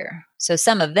meeting of the year. So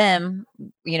some of them,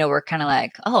 were kind of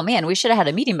like, oh man, we should have had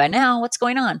a meeting by now. What's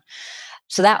going on?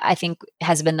 So that I think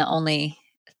has been the only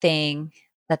thing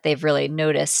that they've really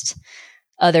noticed,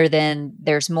 other than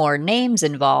there's more names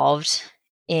involved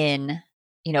in,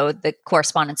 the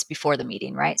correspondence before the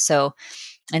meeting, right? So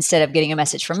instead of getting a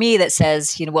message from me that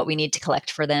says, what we need to collect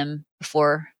for them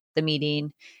before the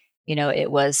meeting,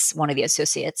 it was one of the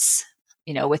associates,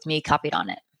 with me copied on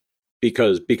it.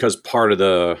 Because part of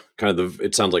the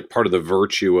it sounds like part of the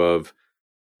virtue of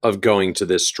going to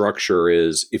this structure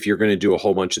is if you're going to do a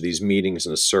whole bunch of these meetings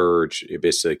in a surge,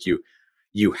 basically like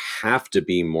you have to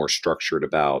be more structured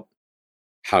about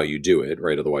how you do it,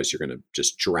 right? Otherwise you're going to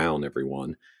just drown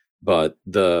everyone. But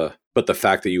the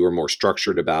fact that you were more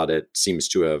structured about it seems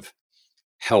to have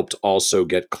helped also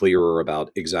get clearer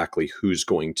about exactly who's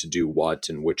going to do what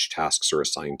and which tasks are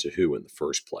assigned to who in the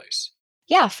first place.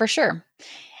 Yeah, for sure.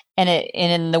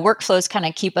 And the workflows kind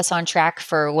of keep us on track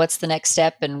for what's the next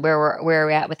step and where we're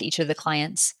at with each of the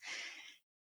clients.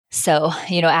 So,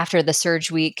 after the surge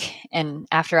week and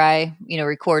after I,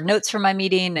 record notes from my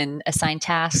meeting and assign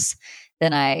tasks,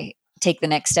 then I take the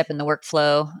next step in the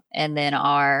workflow, and then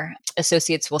our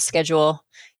associates will schedule,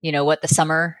 what the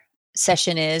summer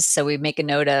session is. So we make a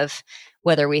note of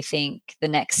whether we think the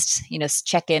next,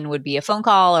 check-in would be a phone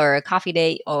call or a coffee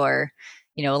date or,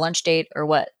 a lunch date, or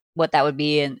what that would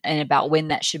be and about when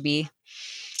that should be.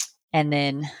 And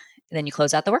then you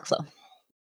close out the workflow.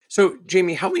 So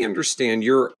Jamie, help me understand,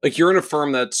 you're in a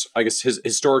firm that's, I guess, has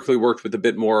historically worked with a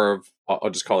bit more of, I'll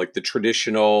just call it like the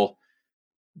traditional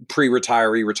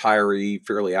pre-retiree, retiree,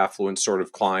 fairly affluent sort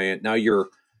of client. Now you're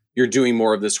doing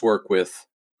more of this work with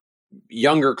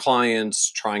younger clients,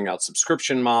 trying out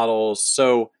subscription models.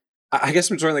 So I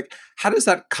guess I'm just wondering, like, how does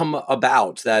that come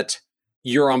about that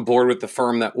you're on board with the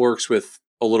firm that works with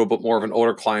a little bit more of an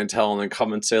older clientele and then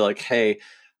come and say like, hey,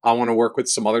 I want to work with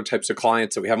some other types of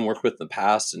clients that we haven't worked with in the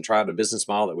past and try out a business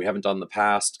model that we haven't done in the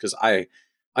past? Because I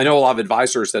know a lot of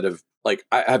advisors that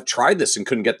have tried this and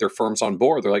couldn't get their firms on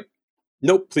board. They're like,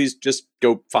 nope, please just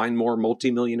go find more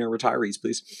multimillionaire retirees,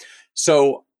 please.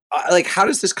 So how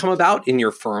does this come about in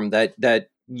your firm that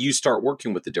you start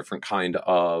working with a different kind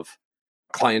of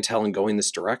clientele and going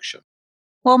this direction?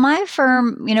 Well, my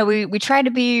firm, we try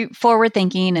to be forward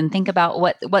thinking and think about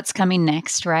what's coming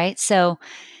next, right? So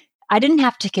I didn't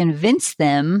have to convince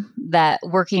them that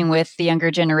working with the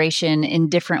younger generation in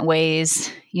different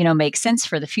ways, makes sense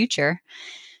for the future.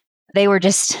 They were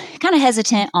just kind of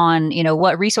hesitant on,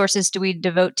 what resources do we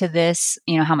devote to this?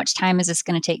 How much time is this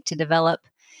going to take to develop?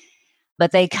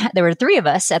 But there were 3 of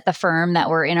us at the firm that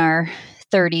were in our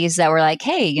 30s that were like,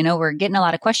 hey, we're getting a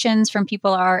lot of questions from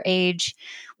people our age.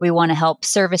 We want to help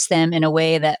service them in a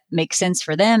way that makes sense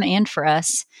for them and for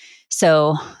us.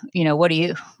 So, what do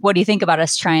you think about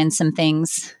us trying some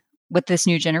things with this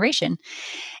new generation?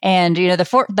 And,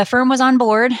 the firm was on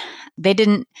board. They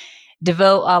didn't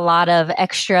devote a lot of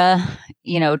extra,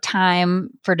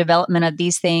 time for development of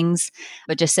these things,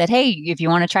 but just said, hey, if you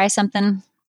want to try something,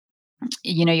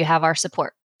 you have our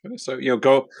support. So,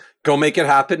 go make it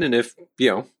happen. And if,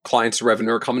 clients'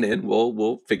 revenue are coming in,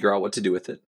 we'll figure out what to do with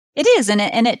it. It is, and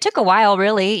it took a while,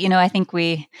 really. I think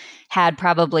we had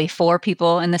probably 4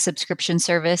 people in the subscription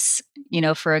service,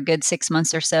 for a good 6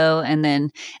 months or so, and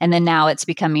then now it's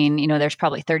becoming, there's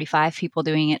probably 35 people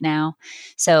doing it now.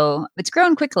 So it's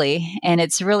grown quickly, and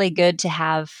it's really good to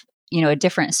have, a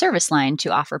different service line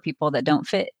to offer people that don't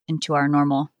fit into our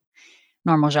normal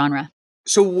genre.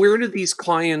 So where do these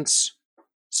clients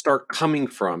start coming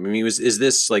from? I mean, is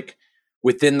this like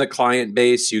within the client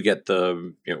base, you get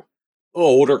the,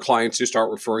 older clients who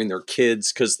start referring their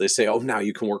kids because they say, oh, now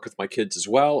you can work with my kids as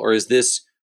well? Or is this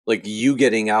like you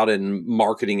getting out and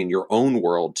marketing in your own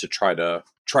world to try to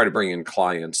bring in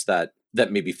clients that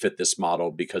maybe fit this model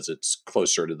because it's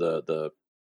closer to the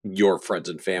your friends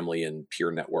and family and peer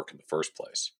network in the first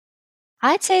place?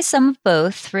 I'd say some of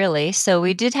both, really. So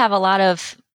we did have a lot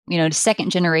of,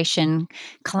 second generation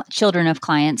children of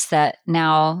clients that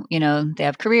now, they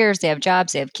have careers, they have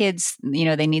jobs, they have kids,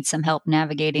 they need some help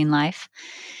navigating life.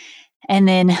 And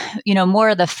then, more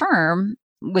of the firm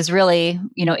was really,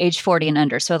 age 40 and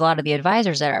under. So a lot of the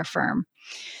advisors at our firm.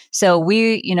 So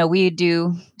we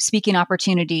do speaking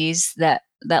opportunities that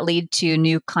lead to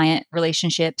new client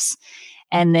relationships.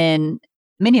 And then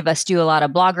many of us do a lot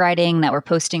of blog writing that we're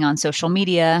posting on social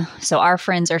media. So our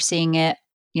friends are seeing it,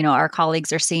 our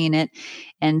colleagues are seeing it.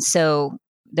 And so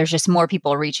there's just more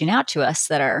people reaching out to us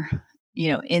that are,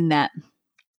 in that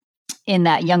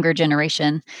younger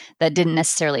generation that didn't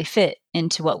necessarily fit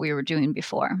into what we were doing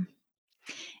before.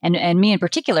 And me in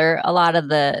particular, a lot of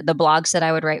the blogs that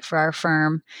I would write for our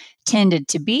firm tended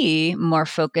to be more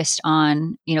focused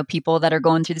on, people that are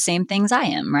going through the same things I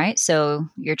am, right? So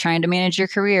you're trying to manage your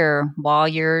career while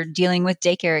you're dealing with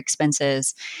daycare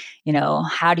expenses.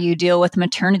 How do you deal with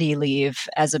maternity leave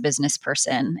as a business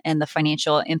person and the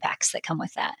financial impacts that come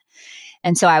with that?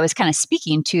 And so I was kind of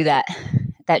speaking to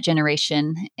that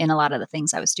generation in a lot of the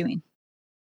things I was doing.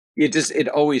 It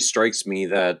always strikes me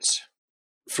that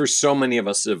for so many of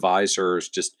us advisors,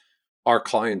 just our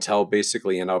clientele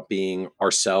basically end up being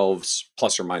ourselves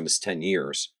plus or minus 10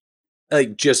 years.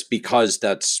 Like, just because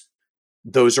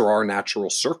those are our natural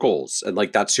circles. And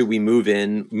like, that's who we move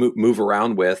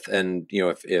around with. And,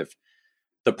 if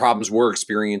the problems we're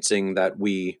experiencing that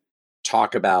we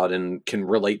talk about and can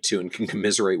relate to and can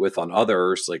commiserate with on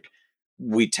others, like,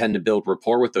 we tend to build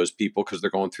rapport with those people because they're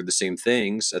going through the same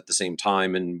things at the same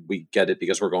time. And we get it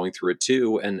because we're going through it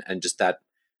too. And just that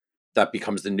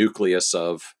becomes the nucleus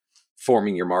of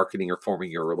forming your marketing or forming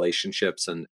your relationships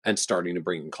and starting to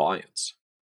bring in clients.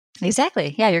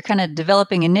 Exactly. Yeah. You're kind of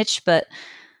developing a niche, but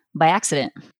by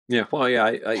accident. Yeah. Well, yeah.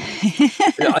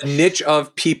 A niche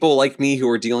of people like me who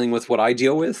are dealing with what I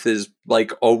deal with is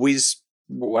like always,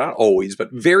 well, not always,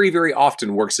 but very, very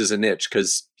often works as a niche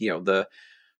because,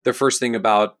 the first thing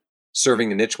about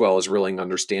serving a niche well is really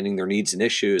understanding their needs and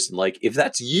issues. And like, if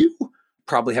that's you,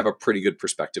 probably have a pretty good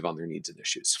perspective on their needs and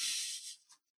issues.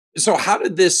 So how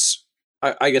did this,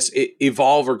 I guess,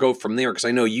 evolve or go from there? Because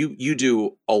I know you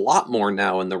do a lot more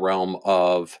now in the realm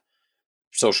of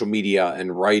social media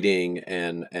and writing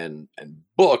and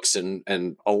books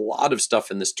and a lot of stuff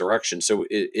in this direction. So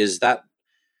did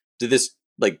this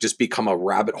like just become a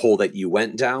rabbit hole that you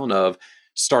went down of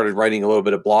started writing a little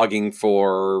bit of blogging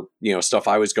for, stuff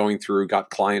I was going through, got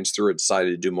clients through it,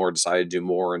 decided to do more.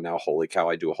 And now, holy cow,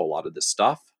 I do a whole lot of this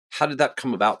stuff. How did that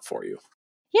come about for you?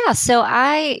 Yeah, so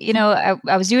I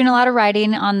was doing a lot of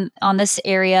writing on this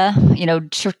area,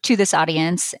 to this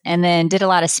audience, and then did a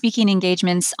lot of speaking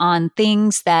engagements on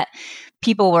things that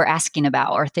people were asking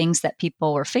about or things that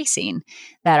people were facing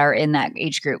that are in that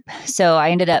age group. So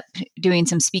I ended up doing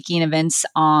some speaking events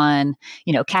on,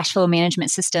 cash flow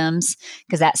management systems,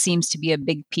 because that seems to be a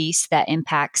big piece that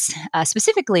impacts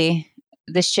specifically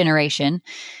this generation.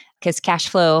 Because cash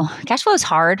flow is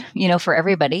hard, for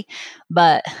everybody,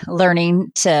 but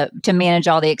learning to manage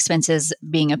all the expenses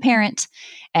being a parent,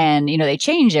 and they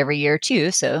change every year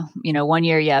too. So 1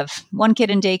 year you have 1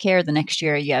 kid in daycare, the next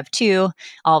year you have 2.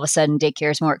 All of a sudden, daycare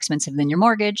is more expensive than your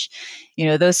mortgage,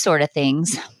 those sort of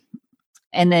things.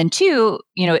 And then 2,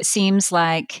 it seems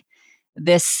like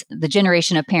the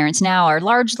generation of parents now are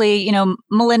largely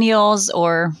millennials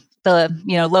or the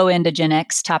low end of Gen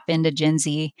X, top end of Gen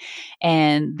Z,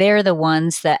 and they're the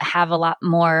ones that have a lot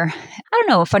more,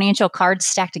 financial cards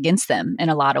stacked against them in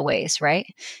a lot of ways, right?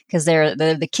 Because they're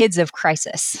the kids of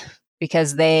crisis,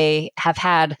 because they have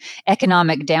had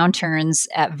economic downturns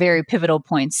at very pivotal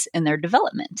points in their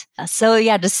development. So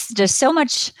yeah, just so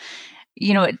much,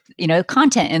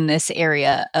 content in this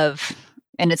area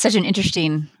and it's such an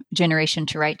interesting generation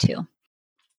to write to.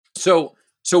 So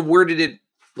where did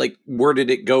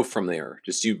it go from there?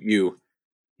 Just you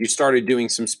started doing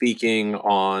some speaking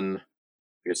on,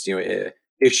 I guess,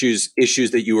 issues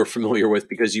that you were familiar with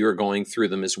because you were going through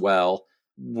them as well.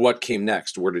 What came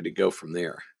next? Where did it go from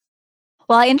there?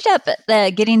 Well, I ended up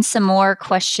getting some more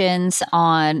questions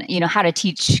on, how to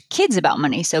teach kids about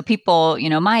money. So people,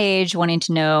 my age wanting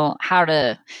to know how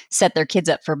to set their kids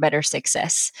up for better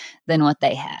success than what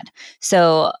they had.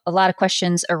 So a lot of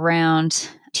questions around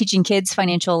teaching kids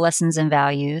financial lessons and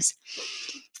values.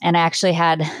 And I actually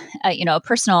had, a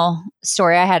personal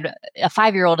story. I had a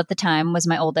 5-year-old at the time, was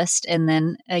my oldest, and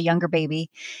then a younger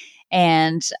baby.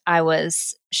 And I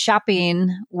was shopping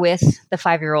with the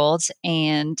 5-year-old,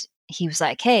 and he was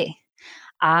like, "Hey,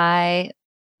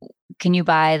 can you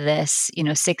buy this,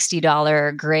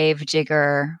 $60 Grave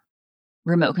Digger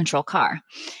remote control car?"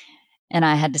 And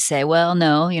I had to say, "Well,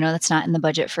 no, that's not in the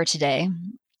budget for today."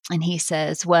 And he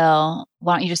says, "Well,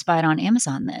 why don't you just buy it on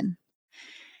Amazon then?"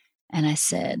 And I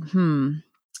said,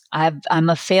 I'm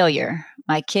a failure.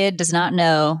 My kid does not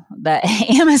know that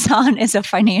Amazon is a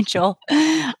financial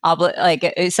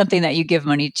it's something that you give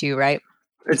money to, right?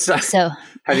 It's not, so I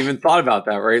hadn't even thought about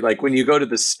that, right? Like when you go to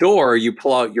the store, you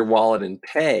pull out your wallet and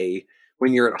pay.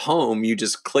 When you're at home, you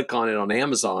just click on it on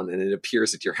Amazon and it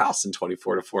appears at your house in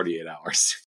 24 to 48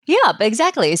 hours. Yeah,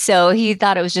 exactly. So he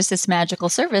thought it was just this magical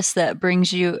service that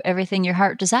brings you everything your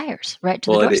heart desires, right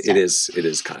to the doorstep. It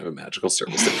is kind of a magical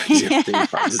service that brings you everything your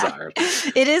heart desires.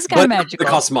 It is kind of magical. It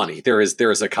costs money. There is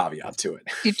a caveat to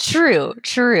it.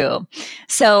 True.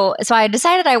 So I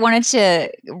decided I wanted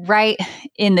to write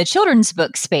in the children's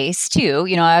book space too.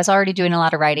 I was already doing a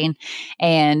lot of writing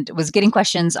and was getting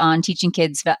questions on teaching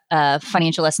kids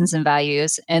financial lessons and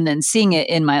values, and then seeing it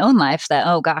in my own life that,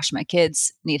 oh gosh, my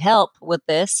kids need help with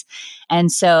this.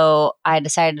 And so I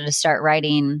decided to start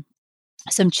writing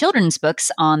some children's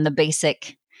books on the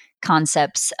basic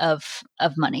concepts of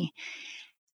money.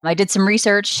 I did some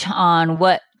research on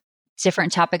what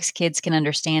different topics kids can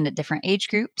understand at different age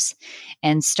groups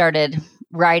and started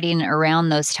writing around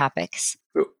those topics.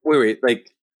 Wait,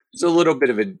 like there's a little bit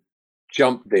of a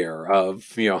jump there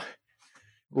of,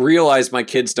 realize my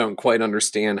kids don't quite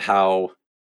understand how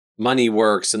money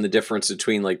works and the difference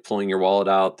between like pulling your wallet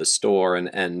out the store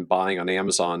and buying on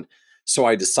Amazon. So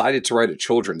I decided to write a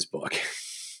children's book.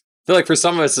 I feel like for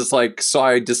some of us, it's like, so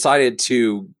I decided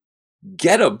to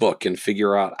get a book and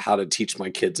figure out how to teach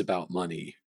my kids about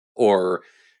money, or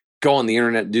go on the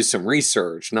internet and do some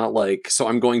research, not like, so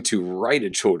I'm going to write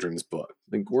a children's book.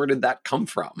 Like, where did that come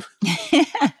from?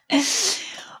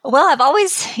 Well, I've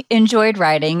always enjoyed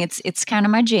writing. It's kind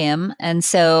of my jam. And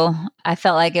so I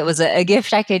felt like it was a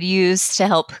gift I could use to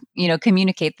help,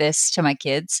 communicate this to my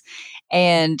kids.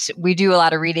 And we do a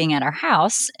lot of reading at our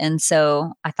house. And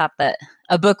so I thought that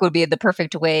a book would be the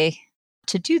perfect way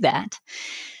to do that.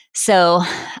 So,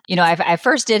 I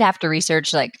first did have to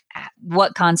research like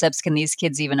what concepts can these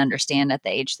kids even understand at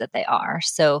the age that they are.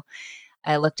 So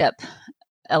I looked up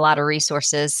a lot of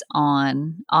resources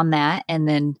on that, and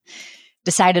then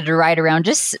decided to write around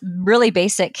just really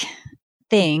basic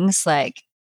things like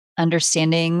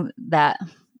understanding that,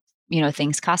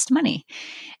 things cost money,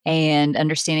 and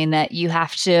understanding that you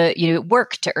have to,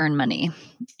 work to earn money,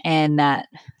 and that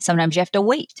sometimes you have to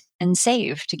wait and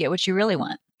save to get what you really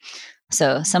want.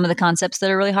 So some of the concepts that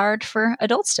are really hard for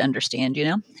adults to understand,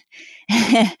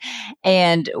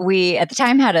 And we, at the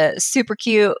time, had a super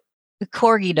cute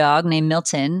corgi dog named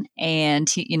Milton, and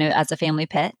he, as a family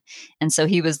pet. And so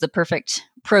he was the perfect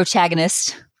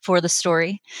protagonist for the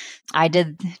story. I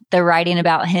did the writing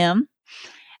about him.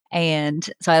 And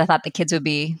so I thought the kids would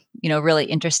be, really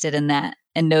interested in that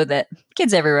and know that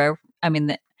kids everywhere,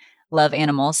 that love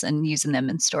animals and using them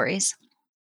in stories.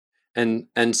 And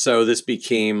so this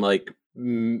became like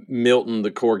Milton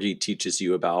the corgi teaches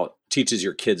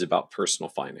your kids about personal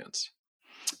finance.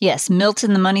 Yes,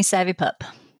 Milton the money savvy pup.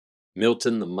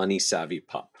 Milton the money savvy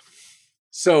pup.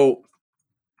 So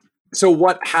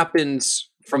what happens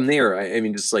from there? I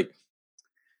mean, just like,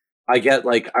 I get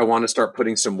like, I want to start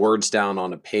putting some words down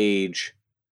on a page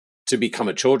to become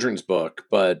a children's book,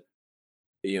 but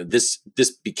this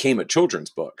became a children's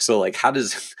book. So like, how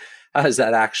does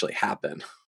that actually happen?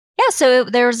 Yeah. So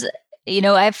there's,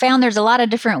 I've found there's a lot of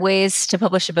different ways to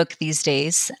publish a book these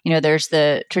days. There's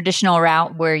the traditional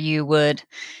route where you would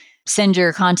send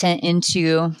your content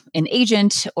into an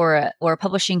agent or a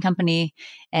publishing company,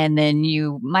 and then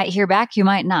you might hear back, you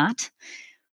might not,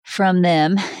 from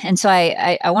them. And so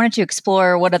I wanted to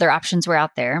explore what other options were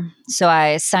out there. So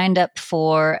I signed up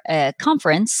for a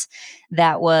conference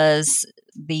that was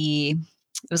it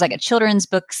was like a children's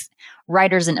books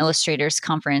writers and illustrators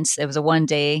conference. It was a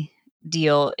 1-day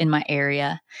deal in my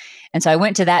area. And so I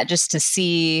went to that just to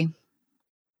see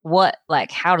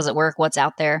how does it work? What's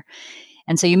out there?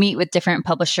 And so you meet with different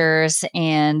publishers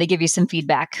and they give you some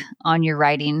feedback on your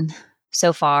writing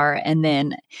so far, and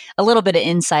then a little bit of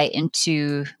insight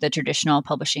into the traditional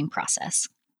publishing process.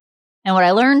 And what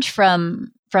I learned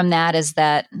from that is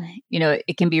that,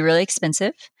 it can be really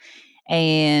expensive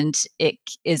and it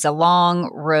is a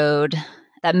long road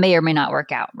that may or may not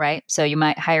work out, right? So you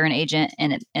might hire an agent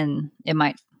and it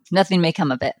might, nothing may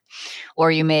come of it.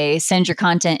 Or you may send your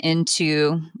content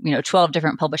into, 12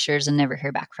 different publishers and never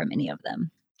hear back from any of them.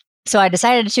 So I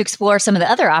decided to explore some of the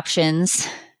other options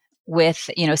with,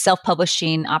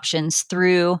 self-publishing options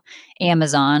through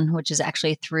Amazon, which is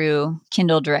actually through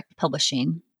Kindle Direct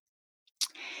Publishing.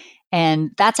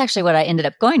 And that's actually what I ended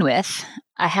up going with.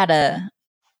 I had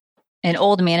an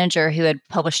old manager who had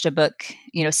published a book,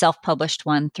 self-published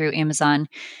one through Amazon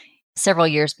several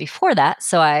years before that.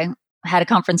 So I had a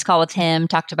conference call with him,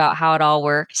 talked about how it all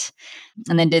worked,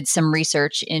 and then did some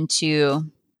research into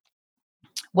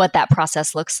what that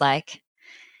process looks like.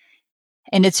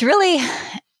 And it's really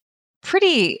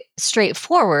pretty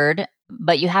straightforward,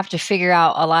 but you have to figure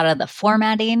out a lot of the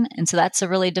formatting. And so that's a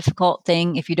really difficult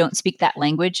thing if you don't speak that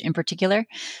language in particular.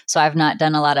 So I've not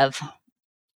done a lot of,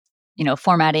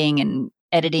 formatting and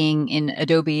editing in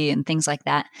Adobe and things like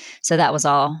that. So that was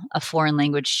all a foreign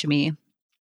language to me.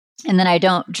 And then I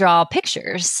don't draw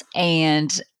pictures.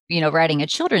 And, writing a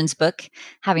children's book,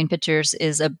 having pictures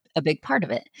is a big part of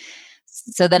it.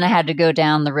 So then I had to go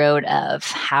down the road of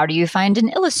how do you find an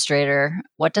illustrator?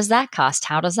 What does that cost?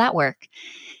 How does that work?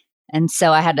 And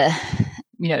so I had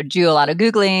to, do a lot of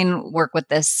Googling, work with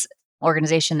this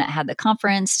organization that had the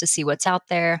conference to see what's out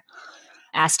there,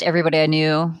 asked everybody I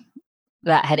knew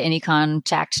that had any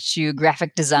contact to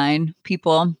graphic design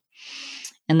people,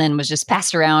 and then was just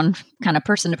passed around kind of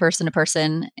person to person to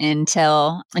person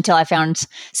until I found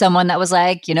someone that was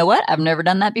like, you know what, I've never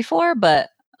done that before, but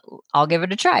I'll give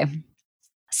it a try.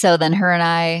 So then her and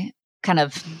I kind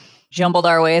of jumbled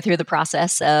our way through the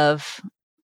process of,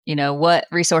 what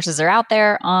resources are out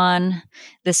there on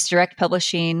this direct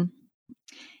publishing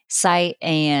site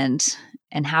and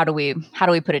how do we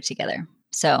put it together.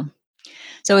 So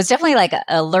it's definitely like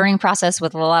a learning process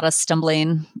with a lot of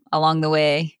stumbling along the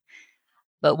way.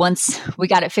 But once we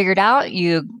got it figured out,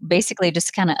 you basically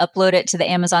just kind of upload it to the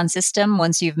Amazon system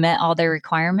once you've met all their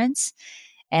requirements.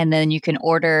 And then you can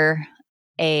order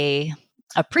a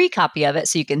pre-copy of it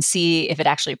so you can see if it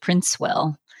actually prints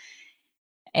well.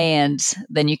 And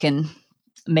then you can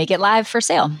make it live for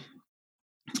sale.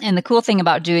 And the cool thing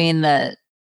about doing the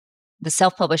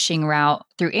self-publishing route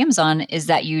through Amazon is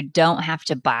that you don't have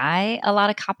to buy a lot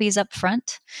of copies up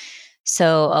front.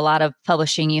 So a lot of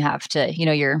publishing, you have to,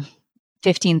 you're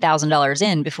 $15,000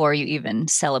 in before you even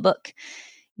sell a book,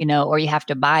 or you have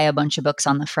to buy a bunch of books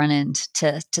on the front end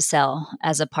to sell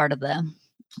as a part of the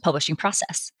publishing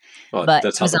process. Well, but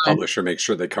that's how the publisher makes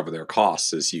sure they cover their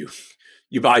costs, is you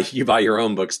buy your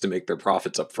own books to make their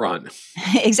profits up front.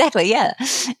 Exactly. Yeah,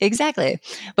 exactly.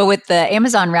 But with the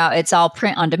Amazon route, it's all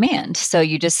print on demand. So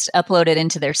you just upload it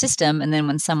into their system. And then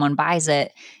when someone buys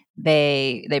it,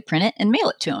 they print it and mail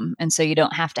it to them. And so you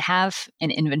don't have to have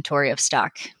an inventory of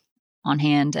stock on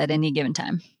hand at any given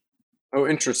time. Oh,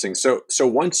 interesting. So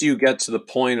once you get to the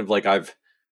point of like,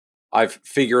 I've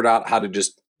figured out how to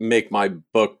just make my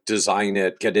book, design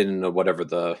it, get it into whatever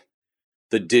the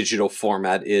digital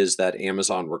format is that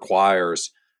Amazon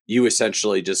requires, you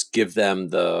essentially just give them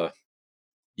the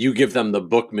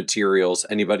book materials.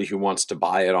 Anybody who wants to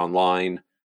buy it online,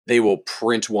 they will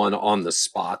print one on the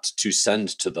spot to send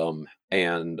to them,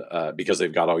 and because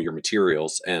they've got all your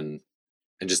materials, and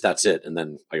just that's it. And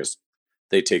then I guess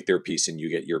they take their piece and you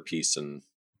get your piece and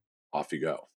off you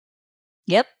go.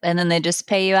 Yep. And then they just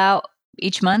pay you out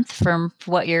each month from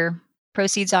what your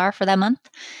proceeds are for that month.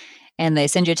 And they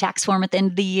send you a tax form at the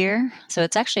end of the year. So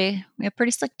it's actually a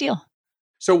pretty slick deal.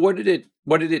 So what did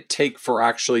it take for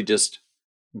actually just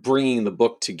bringing the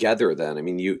book together then? I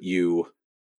mean,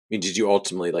 did you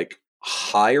ultimately like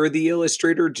hire the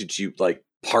illustrator? Did you like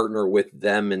partner with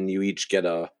them and you each get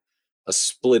a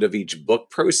split of each book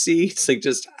proceeds? Like,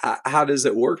 just how does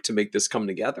it work to make this come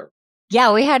together?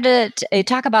 Yeah, we had to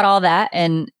talk about all that.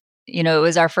 And, it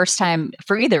was our first time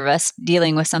for either of us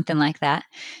dealing with something like that.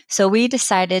 So we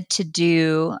decided to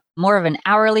do more of an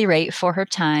hourly rate for her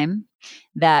time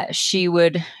that she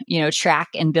would, track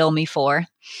and bill me for.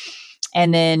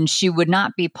 And then she would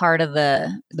not be part of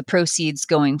the proceeds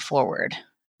going forward,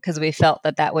 because we felt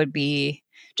that would be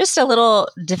just a little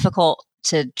difficult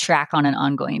to track on an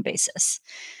ongoing basis.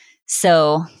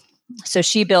 So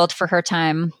she billed for her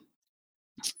time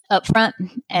up front,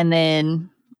 and then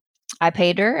I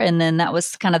paid her, and then that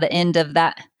was kind of the end of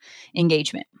that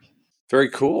engagement. Very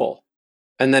cool.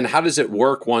 And then how does it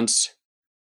work once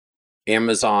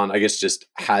Amazon, I guess, just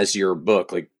has your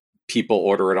book, like people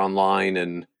order it online,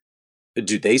 and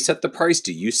do they set the price?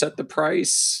 Do you set the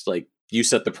price? Like you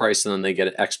set the price and then they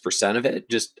get X% of it?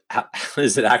 Just how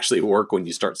does it actually work when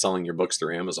you start selling your books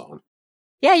through Amazon?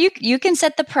 Yeah, you can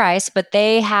set the price, but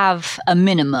they have a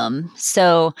minimum.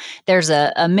 So there's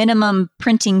a minimum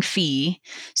printing fee.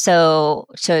 So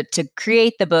to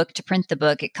create the book, to print the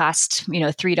book, it costs,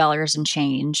 $3 and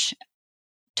change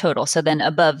total. So then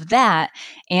above that,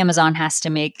 Amazon has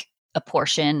to make a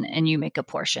portion and you make a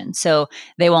portion. So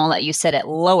they won't let you set it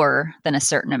lower than a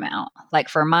certain amount. Like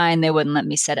for mine, they wouldn't let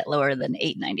me set it lower than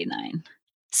 $8.99.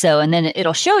 So, and then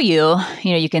it'll show you,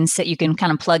 you can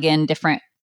kind of plug in different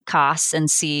costs and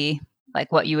see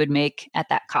like what you would make at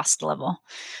that cost level.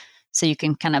 So you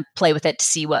can kind of play with it to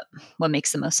see what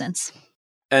makes the most sense.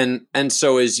 And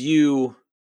so as you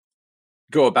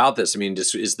go about this, I mean,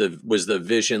 just was the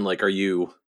vision like, are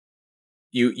you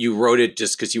wrote it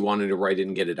just because you wanted to write it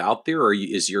and get it out there, or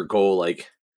is your goal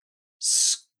like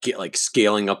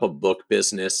scaling up a book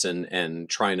business and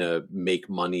trying to make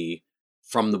money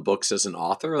from the books as an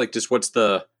author? Like, just what's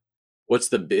the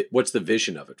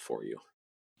vision of it for you?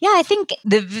 Yeah, I think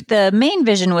the main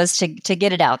vision was to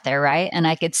get it out there, right? And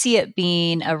I could see it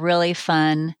being a really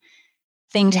fun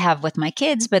thing to have with my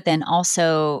kids, but then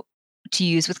also to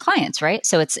use with clients, right?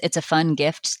 So it's a fun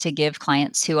gift to give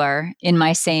clients who are in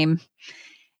my same,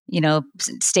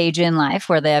 stage in life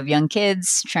where they have young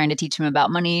kids, trying to teach them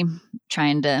about money,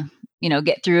 trying to,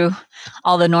 get through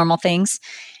all the normal things.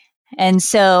 And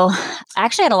so I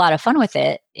actually had a lot of fun with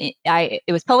it.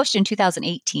 It was published in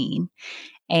 2018.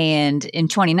 And in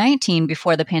 2019,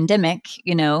 before the pandemic,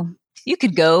 you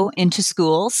could go into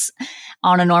schools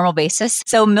on a normal basis.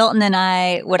 So Milton and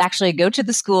I would actually go to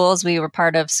the schools. We were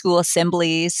part of school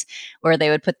assemblies where they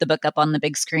would put the book up on the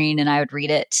big screen and I would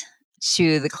read it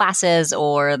to the classes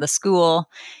or the school.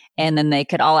 And then they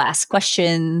could all ask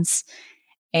questions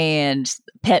and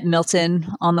pet Milton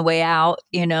on the way out,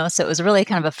 So it was really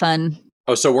kind of a fun.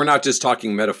 Oh, so we're not just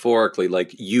talking metaphorically,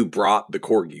 like you brought the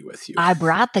corgi with you. I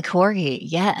brought the corgi,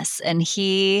 yes. And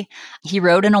he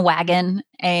rode in a wagon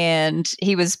and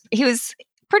he was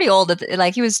pretty old.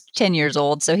 He was 10 years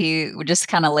old. So he would just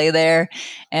kind of lay there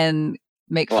and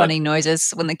make funny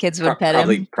noises when the kids would pet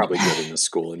him. Probably good in the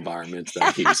school environment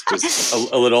that he's just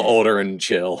a little older and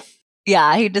chill.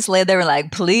 Yeah, he'd just lay there and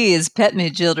like, please pet me,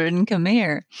 children, come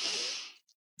here.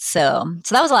 So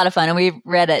that was a lot of fun. And we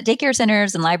read at daycare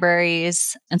centers and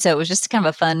libraries. And so it was just kind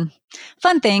of a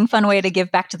fun way to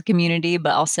give back to the community,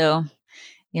 but also,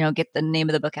 get the name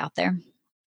of the book out there.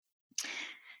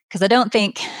 Because I don't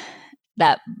think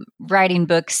that writing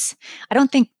books, I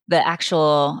don't think the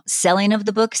actual selling of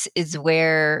the books is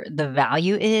where the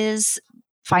value is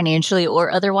financially or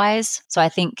otherwise. So I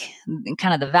think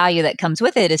kind of the value that comes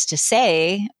with it is to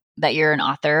say that you're an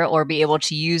author or be able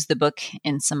to use the book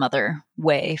in some other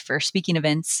way for speaking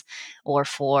events or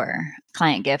for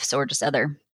client gifts or just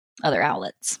other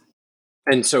outlets.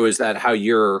 And so is that how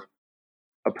you're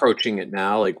approaching it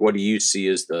now? Like, what do you see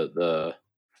as the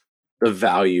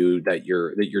value that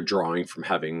you're drawing from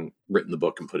having written the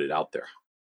book and put it out there?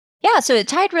 Yeah, so it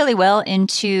tied really well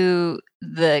into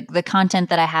the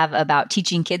content that I have about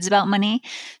teaching kids about money.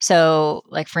 So,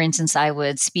 like for instance, I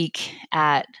would speak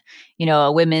at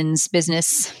a women's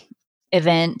business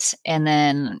event and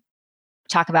then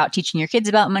talk about teaching your kids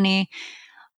about money.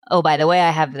 Oh, by the way, I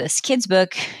have this kids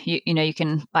book. You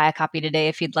can buy a copy today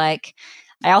if you'd like.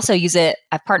 I also use it.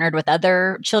 I've partnered with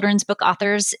other children's book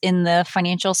authors in the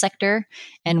financial sector,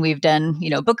 and we've done,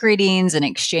 book readings and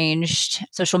exchanged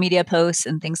social media posts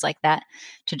and things like that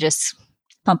to just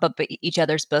pump up each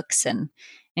other's books and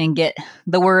get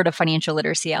the word of financial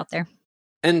literacy out there.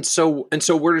 And so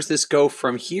where does this go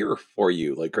from here for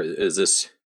you? Like, is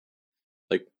this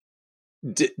like,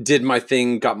 did my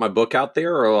thing got my book out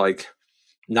there, or like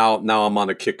now I'm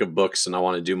on a kick of books and I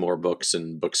want to do more books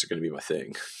and books are going to be my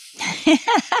thing?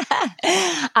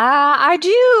 I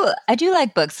do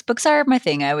like books. Books are my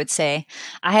thing, I would say.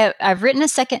 I've written a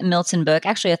second Milton book,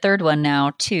 actually a third one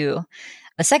now too.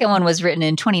 The second one was written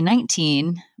in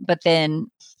 2019, but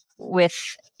then with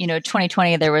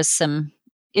 2020 there was some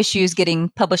issues getting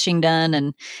publishing done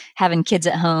and having kids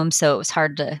at home, so it was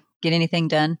hard to get anything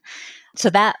done. So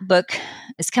that book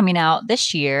is coming out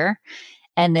this year,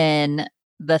 and then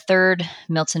the third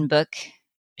Milton book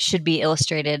should be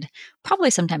illustrated probably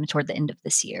sometime toward the end of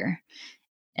this year,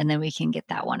 and then we can get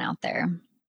that one out there.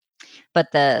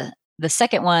 But the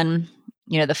second one,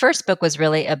 the first book was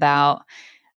really about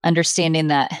understanding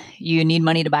that you need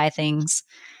money to buy things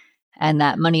and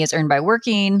that money is earned by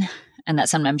working and that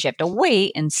sometimes you have to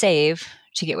wait and save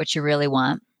to get what you really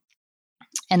want.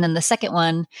 And then the second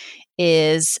one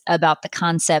is about the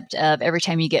concept of every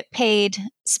time you get paid,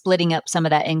 splitting up some of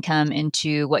that income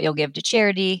into what you'll give to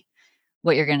charity,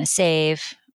 what you're going to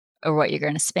save, or what you're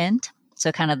going to spend.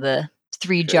 So kind of the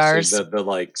three jars. So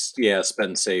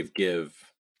spend, save, give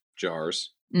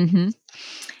jars. Mm-hmm.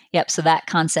 Yep. So that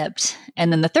concept.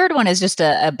 And then the third one is just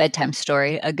a bedtime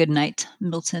story, a Goodnight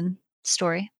Milton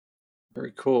story.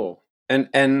 Very cool. And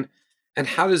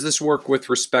how does this work with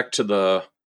respect to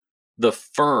the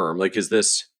firm? Like, is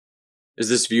this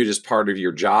viewed as part of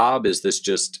your job? Is this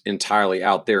just entirely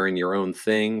out there in your own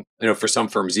thing? I know for some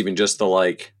firms, even just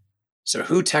so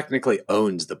who technically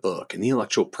owns the book and the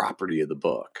intellectual property of the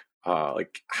book?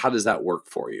 How does that work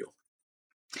for you?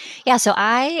 Yeah, so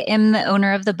I am the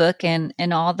owner of the book and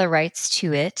all the rights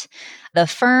to it. The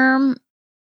firm,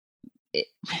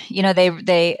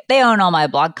 they own all my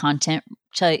blog content.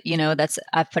 That's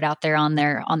I've put out there on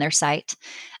their site.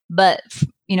 But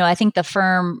I think the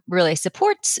firm really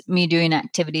supports me doing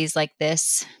activities like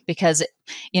this because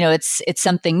it's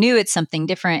something new, it's something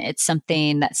different, it's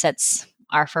something that sets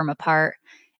our firm apart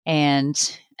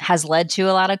and has led to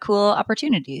a lot of cool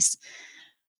opportunities.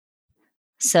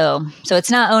 So it's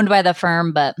not owned by the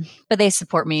firm, but they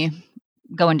support me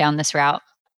going down this route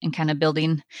and kind of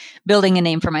building a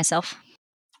name for myself.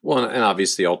 Well, and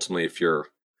obviously, ultimately, if you're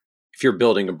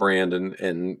building a brand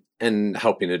and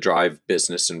helping to drive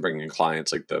business and bringing in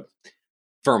clients, like the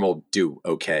firm will do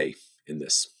okay in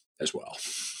this as well.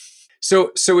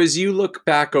 So as you look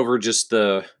back over just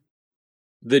the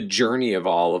journey of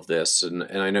all of this, and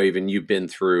I know even you've been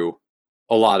through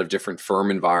a lot of different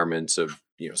firm environments of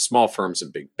small firms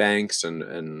and big banks, and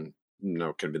kind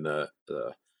of in the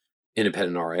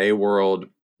independent RIA world.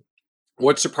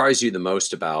 What surprised you the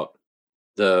most about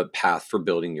the path for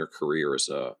building your career as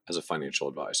a financial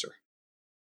advisor?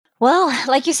 Well,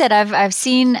 like you said, I've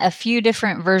seen a few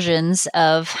different versions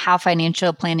of how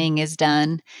financial planning is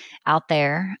done out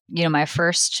there. My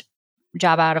first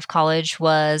job out of college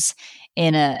was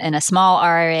in a small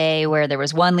RIA where there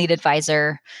was one lead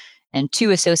advisor and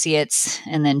two associates,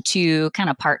 and then two kind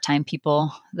of part-time people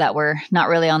that were not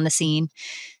really on the scene.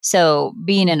 So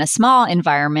being in a small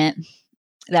environment,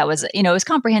 that was, it was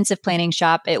comprehensive planning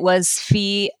shop. It was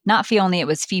not fee only, it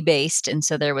was fee-based. And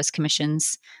so there was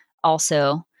commissions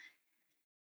also.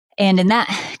 And in that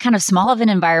kind of small of an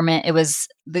environment, it was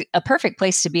a perfect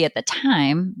place to be at the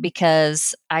time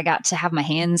because I got to have my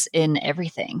hands in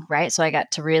everything, right? So I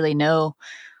got to really know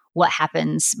what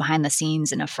happens behind the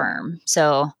scenes in a firm.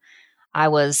 So I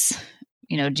was,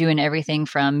 doing everything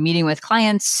from meeting with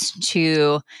clients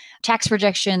to tax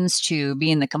projections to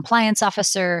being the compliance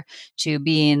officer to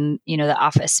being, the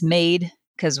office maid,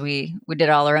 because we did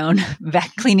all our own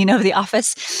vac cleaning of the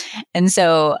office. And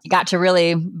so got to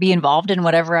really be involved in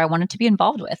whatever I wanted to be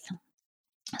involved with.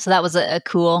 So that was a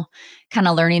cool kind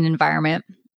of learning environment.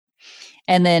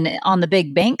 And then on the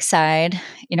big bank side,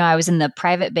 I was in the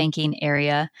private banking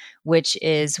area, which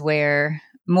is where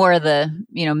more of the,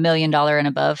 $1 million and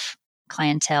above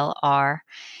clientele are.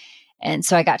 And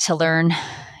so I got to learn,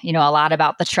 a lot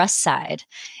about the trust side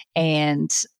and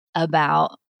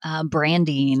about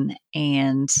branding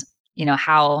and,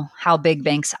 how big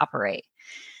banks operate.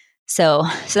 So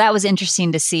that was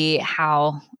interesting to see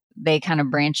how they kind of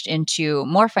branched into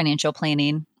more financial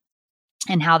planning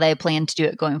and how they plan to do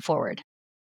it going forward.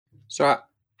 So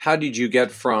how did you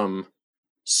get from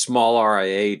small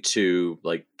RIA to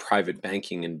like private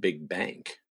banking and big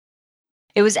bank?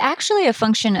 It was actually a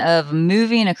function of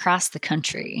moving across the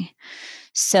country.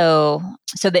 So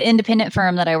the independent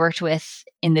firm that I worked with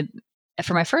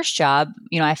for my first job,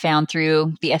 I found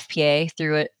through the FPA,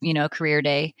 through a career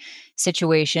day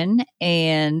situation.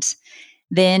 And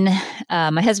then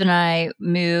my husband and I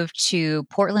moved to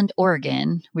Portland,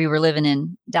 Oregon. We were living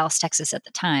in Dallas, Texas at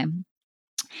the time.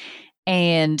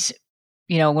 And,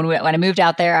 when I moved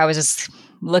out there, I was just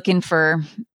looking for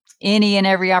any and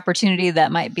every opportunity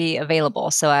that might be available.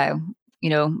 So I,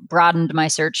 broadened my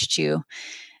search to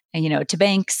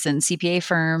banks and CPA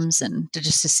firms and to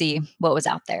see what was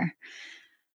out there.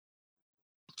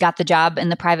 Got the job in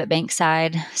the private bank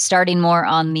side, starting more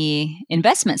on the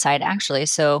investment side, actually.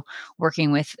 So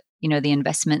working with, the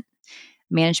investment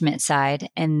management side,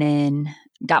 and then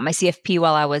got my CFP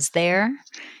while I was there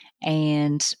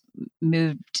and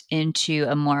moved into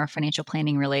a more financial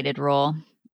planning related role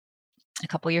a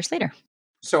couple years later.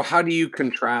 So how do you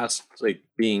contrast like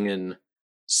being in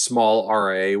small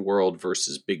RIA world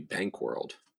versus big bank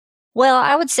world? Well,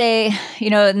 I would say,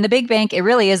 in the big bank, it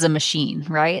really is a machine,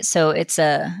 right? So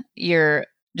you're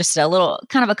just a little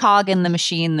kind of a cog in the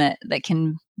machine that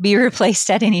can be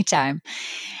replaced at any time.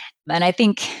 And I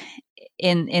think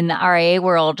in the RIA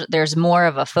world, there's more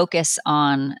of a focus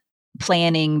on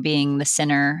planning being the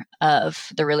center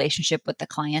of the relationship with the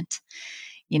client.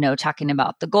 Talking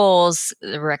about the goals,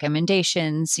 the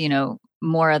recommendations,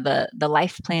 more of the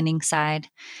life planning side.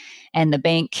 And the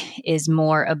bank is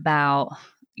more about,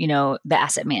 the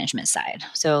asset management side.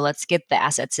 So let's get the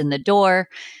assets in the door.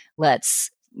 Let's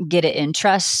get it in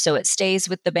trust so it stays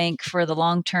with the bank for the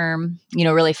long term,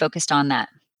 really focused on that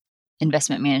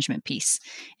investment management piece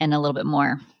and a little bit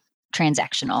more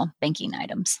transactional banking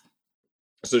items.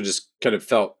 So just kind of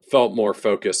felt more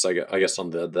focused, I guess,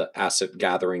 on the asset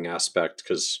gathering aspect,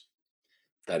 because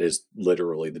that is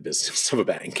literally the business of a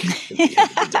bank at the end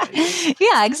of the day.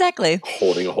 Yeah, exactly.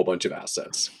 Holding a whole bunch of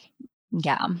assets.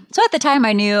 Yeah. So at the time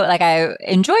I knew, I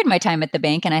enjoyed my time at the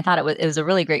bank, and I thought it was a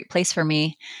really great place for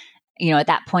me, at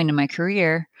that point in my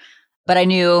career. But I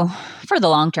knew for the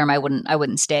long term, I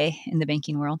wouldn't stay in the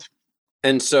banking world.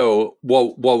 And so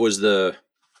what was the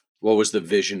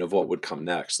vision of what would come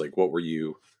next? Like, what were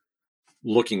you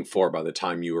looking for by the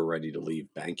time you were ready to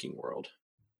leave banking world?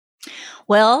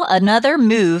 Well, another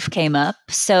move came up.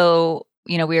 So,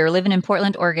 we were living in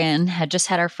Portland, Oregon, had just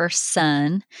had our first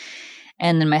son.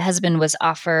 And then my husband was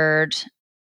offered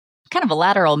kind of a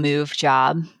lateral move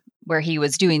job where he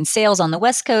was doing sales on the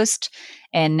West Coast,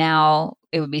 and now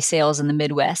it would be sales in the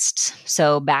Midwest.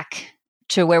 So back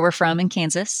to where we're from in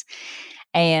Kansas.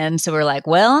 And so we're like,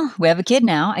 well, we have a kid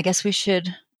now. I guess we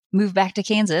should move back to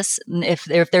Kansas.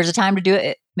 If there's a time to do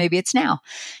it, maybe it's now.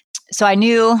 So I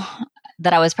knew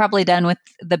that I was probably done with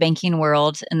the banking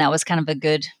world, and that was kind of a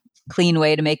good, clean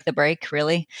way to make the break,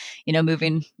 really,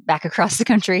 moving back across the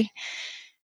country.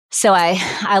 So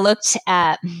I looked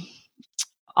at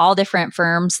all different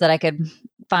firms that I could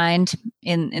find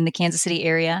in the Kansas City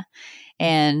area,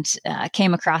 and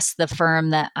came across the firm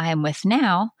that I am with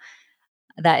now.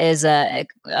 That is a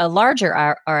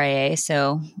larger RIA,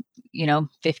 so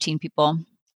 15 people.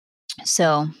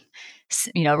 So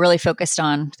really focused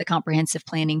on the comprehensive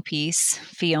planning piece,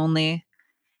 fee only,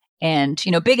 and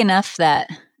big enough that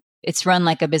it's run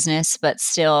like a business, but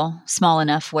still small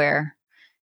enough where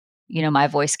my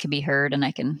voice can be heard and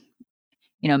I can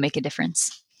make a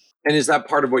difference. And is that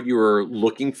part of what you were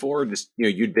looking for? Just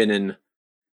you'd been in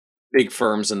big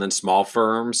firms and then small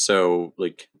firms, so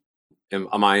like,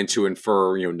 am I to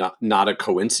infer not a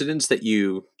coincidence that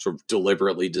you sort of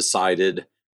deliberately decided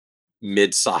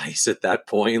mid-size at that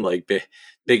point, like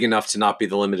big enough to not be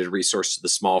the limited resource to the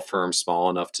small firm, small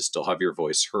enough to still have your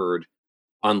voice heard,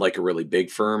 unlike a really big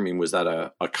firm? I mean, was that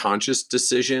a conscious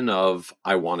decision of,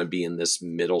 I want to be in this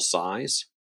middle size?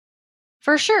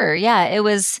 For sure. Yeah. It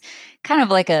was kind of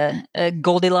like a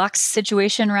Goldilocks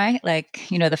situation, right? Like,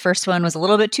 the first one was a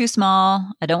little bit too small.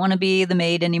 I don't want to be the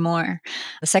maid anymore.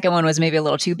 The second one was maybe a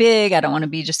little too big. I don't want to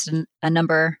be just a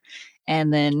number.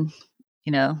 And then,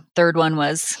 third one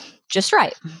was just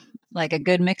right, like a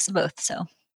good mix of both. So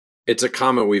it's a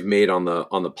comment we've made on the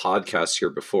podcast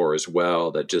here before as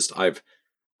well, that just I've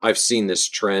seen this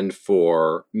trend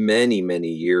for many, many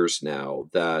years now,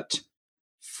 that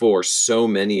for so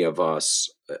many of us,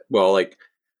 well, like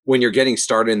when you're getting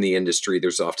started in the industry,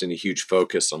 there's often a huge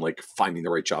focus on like finding the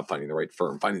right job, finding the right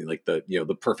firm, finding like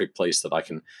the perfect place that I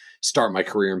can start my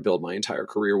career and build my entire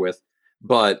career with.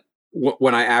 But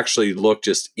when I actually look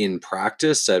just in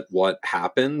practice at what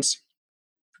happens,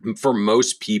 for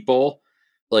most people,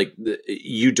 like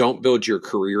you don't build your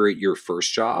career at your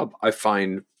first job. I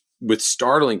find with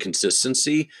startling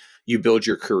consistency, you build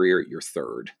your career at your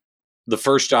third. The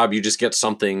first job, you just get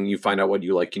something, you find out what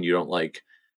you like and you don't like.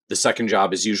 The second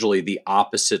job is usually the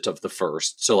opposite of the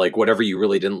first. So like whatever you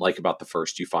really didn't like about the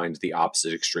first, you find the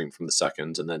opposite extreme from the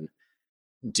second, and then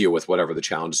deal with whatever the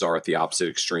challenges are at the opposite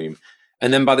extreme.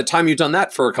 And then by the time you've done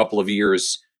that for a couple of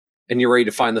years and you're ready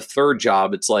to find the third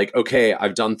job, it's like, okay,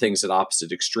 I've done things at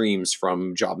opposite extremes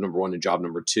from job number one to job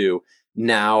number two.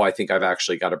 Now I think I've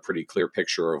actually got a pretty clear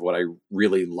picture of what I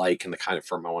really like and the kind of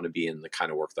firm I want to be in, the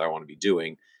kind of work that I want to be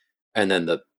doing. And then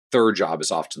the third job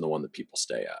is often the one that people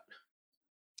stay at.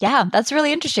 Yeah, that's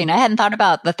really interesting. I hadn't thought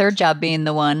about the third job being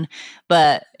the one,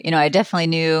 but I definitely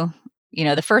knew,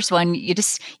 the first one, you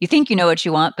think you know what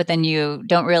you want, but then you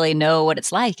don't really know what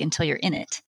it's like until you're in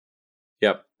it.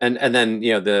 Yep. And then,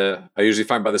 I usually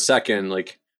find by the second,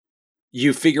 like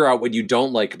you figure out what you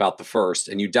don't like about the first,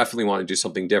 and you definitely want to do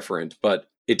something different, but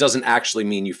it doesn't actually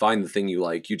mean you find the thing you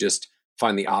like. You just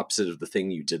find the opposite of the thing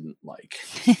you didn't like.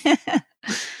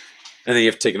 And then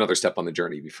you have to take another step on the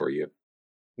journey before you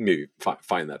maybe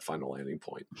find that final landing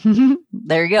point.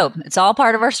 There you go. It's all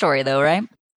part of our story though, right?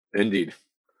 Indeed.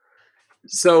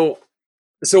 So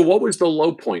what was the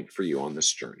low point for you on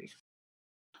this journey?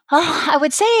 Oh, I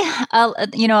would say,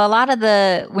 a lot of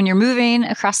when you're moving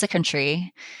across the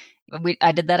country,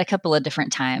 I did that a couple of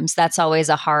different times. That's always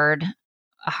a hard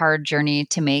journey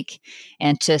to make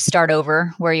and to start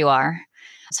over where you are.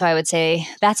 So I would say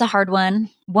that's a hard one.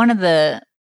 One of the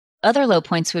other low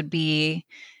points would be,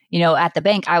 at the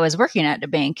bank. I was working at the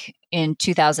bank in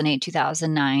 2008,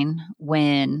 2009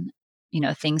 when,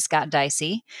 things got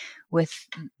dicey with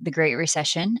the Great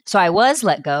Recession. So I was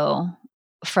let go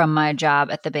from my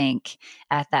job at the bank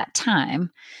at that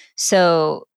time.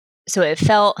 So it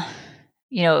felt,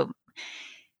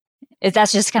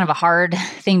 that's just kind of a hard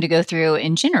thing to go through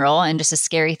in general and just a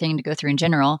scary thing to go through in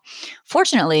general.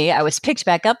 Fortunately, I was picked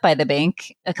back up by the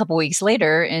bank a couple weeks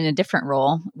later in a different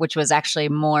role, which was actually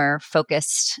more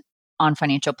focused on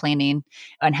financial planning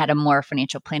and had a more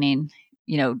financial planning,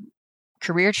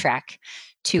 career track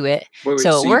to it. Wait,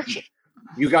 so it worked.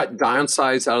 You got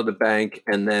downsized out of the bank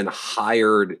and then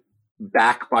hired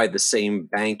back by the same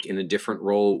bank in a different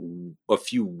role a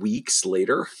few weeks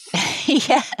later?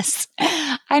 Yes,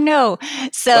 I know.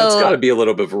 So that's got to be a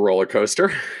little bit of a roller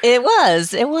coaster. It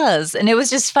was. And it was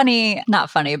just funny,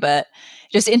 not funny, but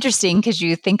just interesting because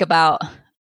you think about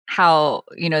how,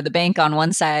 the bank on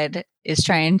one side is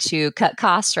trying to cut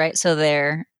costs, right? So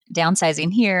they're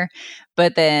downsizing here,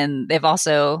 but then they've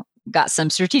also got some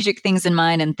strategic things in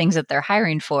mind and things that they're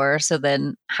hiring for. So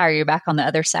then hire you back on the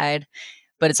other side,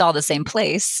 but it's all the same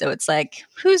place. So it's like,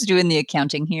 who's doing the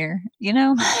accounting here?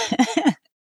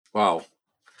 Wow.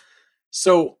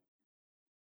 So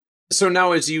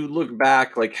now as you look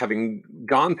back, like having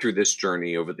gone through this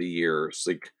journey over the years,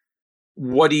 like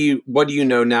what do you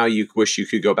know now you wish you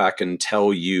could go back and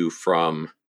tell you from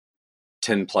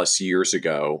 10 plus years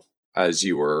ago as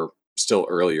you were still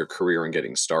early in your career and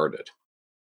getting started?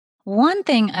 One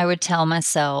thing I would tell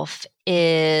myself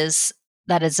is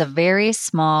that it's a very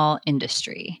small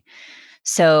industry.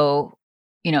 So,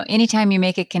 anytime you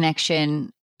make a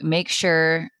connection, make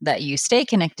sure that you stay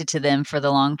connected to them for the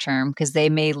long term because they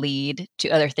may lead to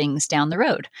other things down the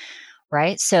road,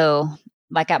 right? So,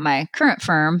 like at my current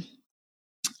firm,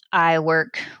 I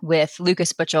work with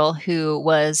Lucas Butchell, who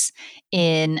was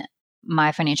in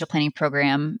my financial planning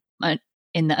program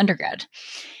in the undergrad.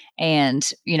 And,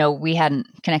 we hadn't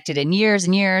connected in years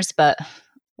and years, but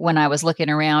when I was looking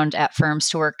around at firms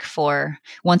to work for,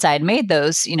 once I had made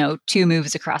those, 2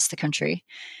 moves across the country,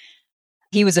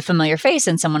 he was a familiar face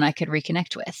and someone I could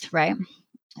reconnect with, right?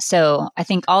 So I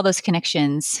think all those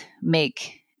connections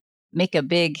make a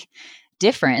big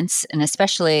difference, and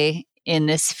especially in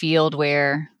this field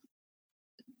where,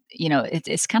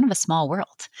 it's kind of a small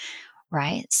world,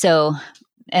 right? So,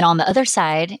 and on the other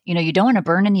side, you don't want to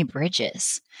burn any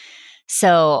bridges.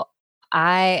 So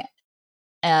I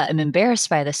am embarrassed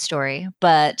by this story,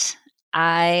 but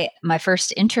my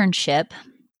first internship,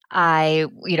 I,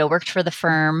 worked for the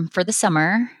firm for the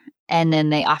summer, and then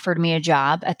they offered me a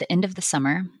job at the end of the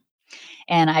summer,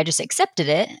 and I just accepted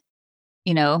it,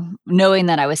 knowing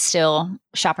that I was still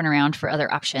shopping around for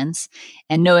other options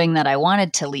and knowing that I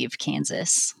wanted to leave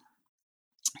Kansas.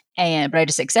 But I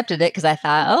just accepted it because I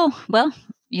thought, oh, well,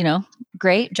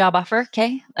 great job offer.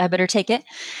 Okay, I better take it.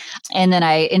 And then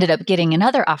I ended up getting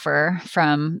another offer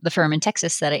from the firm in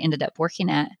Texas that I ended up working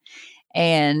at.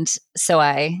 And so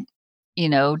I,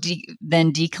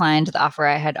 then declined the offer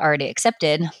I had already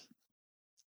accepted,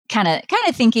 kind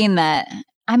of thinking that,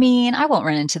 I won't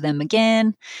run into them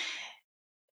again.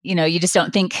 You just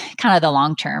don't think kind of the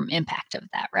long-term impact of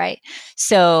that, right?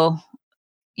 So,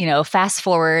 fast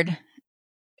forward,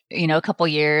 a couple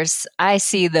years, I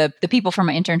see the people from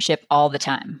my internship all the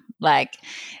time. Like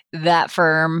that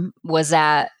firm was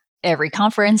at every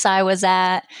conference I was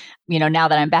at. Now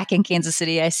that I'm back in Kansas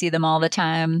City, I see them all the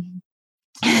time.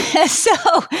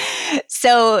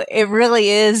 So it really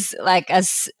is like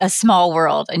a small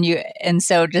world, and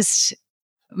so just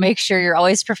make sure you're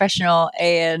always professional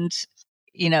and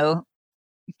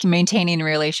maintaining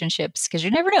relationships because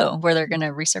you never know where they're going to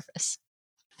resurface.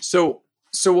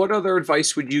 So what other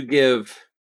advice would you give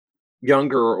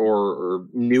younger or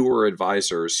newer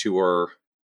advisors who are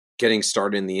getting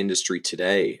started in the industry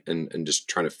today and just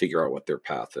trying to figure out what their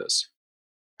path is?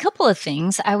 Couple of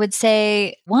things. I would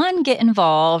say 1, get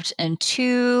involved, and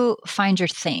 2, find your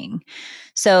thing.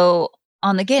 So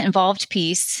on the get involved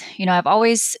piece, I've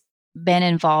always been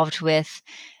involved with,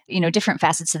 different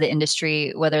facets of the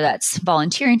industry, whether that's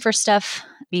volunteering for stuff,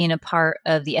 being a part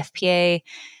of the FPA,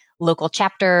 local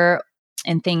chapter,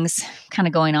 and things kind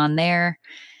of going on there.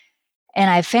 And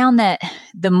I found that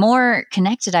the more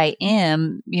connected I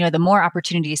am, the more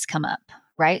opportunities come up,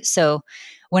 right? So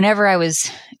whenever I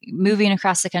was moving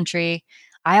across the country,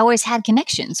 I always had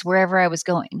connections wherever I was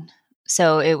going.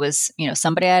 So it was,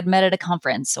 somebody I'd met at a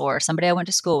conference or somebody I went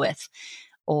to school with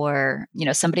or,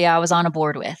 somebody I was on a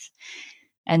board with.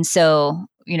 And so,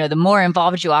 the more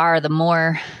involved you are, the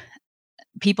more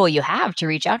people you have to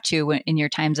reach out to in your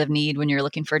times of need when you're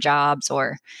looking for jobs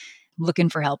or looking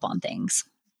for help on things.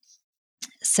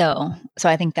 So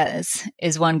I think that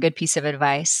is one good piece of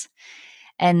advice.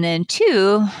 And then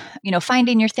two,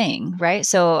 finding your thing, right?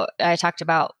 So I talked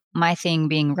about my thing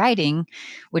being writing,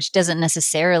 which doesn't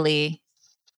necessarily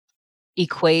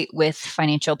equate with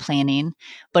financial planning,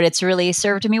 but it's really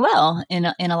served me well in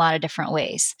a lot of different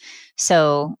ways.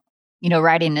 So,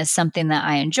 writing is something that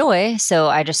I enjoy. So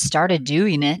I just started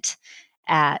doing it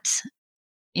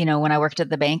when I worked at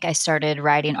the bank. I started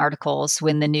writing articles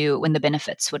when the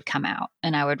benefits would come out,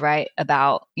 and I would write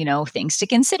about, things to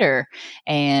consider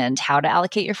and how to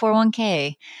allocate your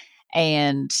 401k.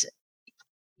 And,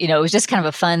 it was just kind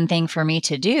of a fun thing for me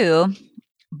to do,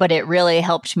 but it really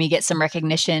helped me get some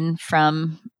recognition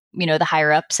from, the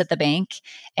higher ups at the bank.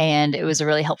 And it was a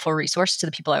really helpful resource to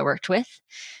the people I worked with.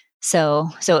 So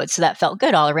that felt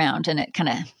good all around, and it kind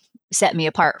of set me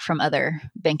apart from other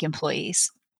bank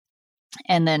employees.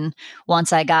 And then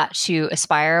once I got to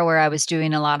Aspire, where I was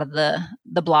doing a lot of the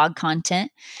blog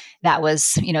content, that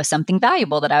was, something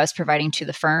valuable that I was providing to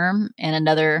the firm, and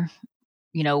another,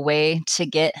 way to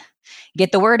get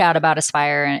the word out about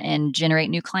Aspire and generate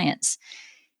new clients.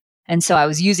 And so I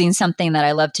was using something that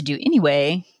I love to do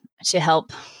anyway to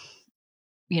help,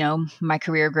 my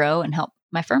career grow and help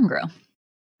my firm grow.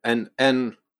 And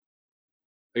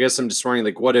I guess I'm just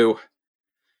wondering, what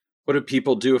do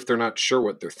people do if they're not sure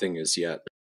what their thing is yet?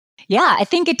 Yeah, I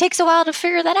think it takes a while to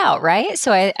figure that out, right?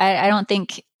 So I don't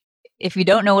think, if you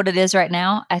don't know what it is right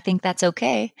now, I think that's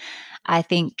okay. I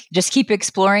think just keep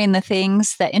exploring the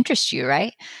things that interest you,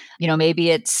 right?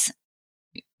 Maybe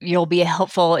you'll be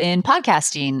helpful in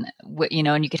podcasting,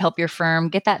 and you could help your firm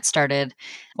get that started.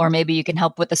 Or maybe you can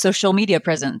help with the social media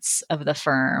presence of the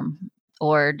firm,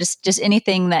 or just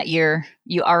anything that you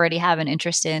already have an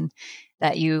interest in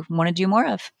that you want to do more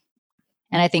of.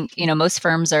 And I think, most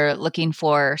firms are looking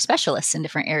for specialists in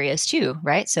different areas too,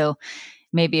 right? So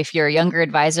maybe if you're a younger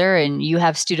advisor and you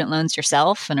have student loans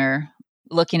yourself and are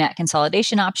looking at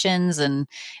consolidation options and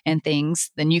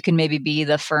things, then you can maybe be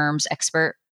the firm's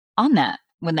expert on that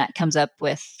when that comes up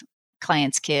with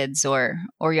clients' kids or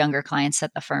younger clients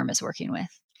that the firm is working with.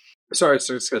 Sorry,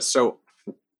 so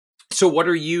what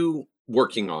are you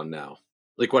working on now?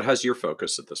 What has your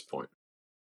focus at this point?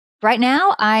 Right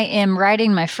now, I am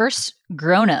writing my first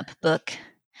grown-up book.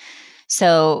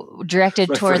 So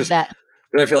directed towards that.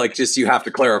 But I feel like just you have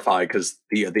to clarify because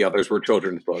the others were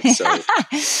children's books. So.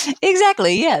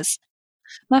 Exactly, yes.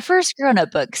 My first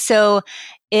grown-up book. So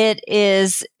it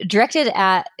is directed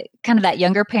at kind of that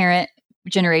younger parent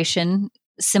generation,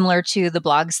 similar to the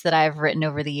blogs that I've written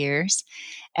over the years.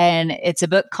 And it's a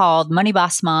book called Money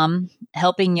Boss Mom,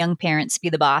 Helping Young Parents Be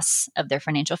the Boss of Their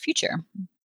Financial Future.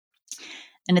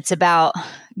 And it's about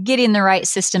getting the right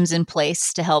systems in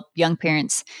place to help young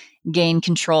parents gain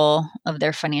control of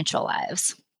their financial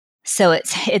lives. So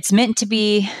it's meant to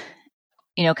be,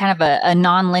 kind of a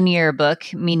non-linear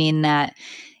book, meaning that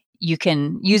you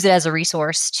can use it as a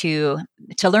resource to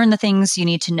learn the things you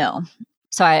need to know.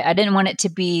 So I didn't want it to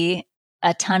be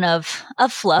a ton of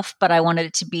fluff, but I wanted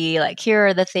it to be here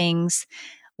are the things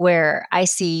where I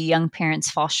see young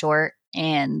parents fall short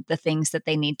and the things that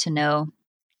they need to know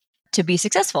to be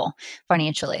successful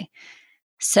financially.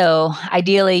 So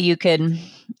ideally you could,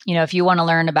 if you want to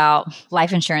learn about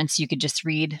life insurance, you could just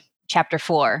read chapter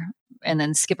 4 and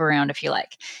then skip around if you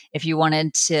like. If you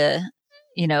wanted to,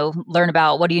 learn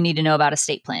about what do you need to know about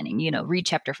estate planning, read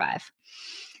chapter 5,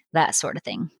 that sort of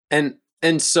thing.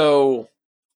 And so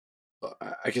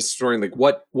I guess wondering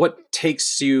what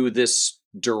takes you this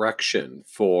direction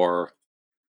for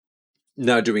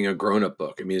now doing a grown-up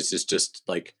book? I mean, is this just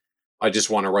I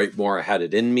just want to write more, I had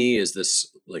it in me? Is this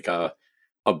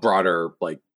a broader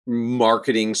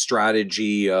marketing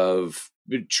strategy of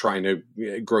trying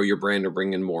to grow your brand or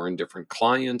bring in more and different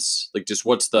clients? Just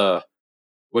what's the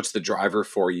driver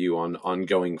for you on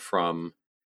going from,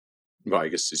 well, I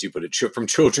guess as you put it, from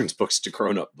children's books to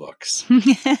grown-up books?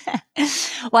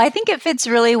 Well, I think it fits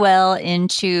really well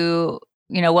into,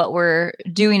 what we're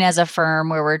doing as a firm,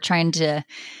 where we're trying to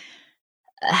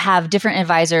have different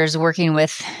advisors working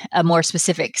with a more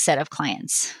specific set of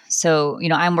clients. So,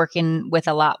 I'm working with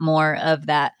a lot more of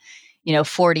that,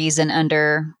 40s and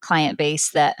under client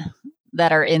base that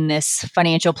are in this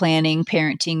financial planning,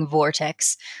 parenting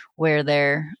vortex, where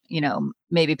they're,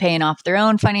 maybe paying off their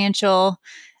own financial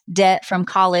debt from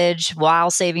college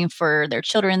while saving for their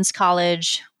children's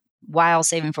college, while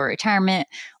saving for retirement,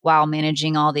 while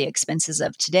managing all the expenses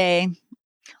of today,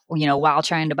 while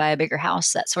trying to buy a bigger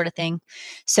house, that sort of thing.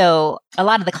 So a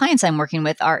lot of the clients I'm working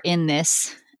with are in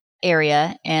this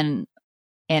area, and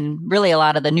really a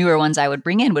lot of the newer ones I would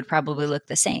bring in would probably look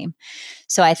the same.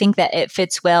 So I think that it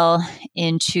fits well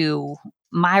into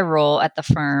my role at the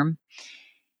firm.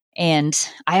 And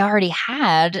I already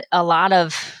had a lot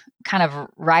of kind of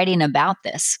writing about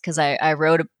this because I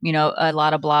wrote, a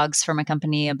lot of blogs for my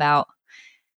company about,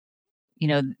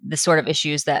 the sort of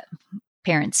issues that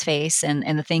parents face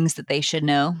and the things that they should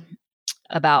know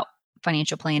about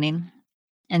financial planning.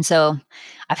 And so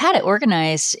I've had it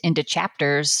organized into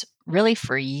chapters really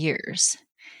for years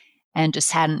and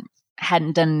just hadn't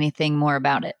done anything more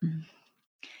about it.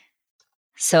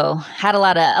 So had a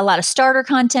lot of starter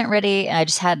content ready. I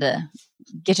just had to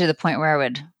get to the point where I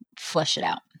would flesh it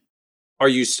out. Are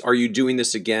you doing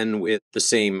this again with the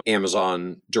same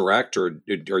Amazon Direct, or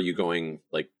are you going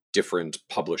like different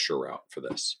publisher route for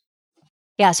this?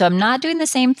 Yeah, so I'm not doing the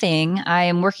same thing. I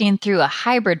am working through a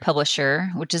hybrid publisher,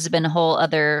 which has been a whole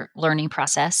other learning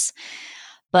process.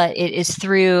 But it is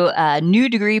through New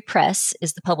Degree Press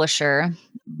is the publisher.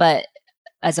 But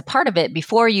as a part of it,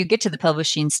 before you get to the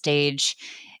publishing stage,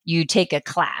 you take a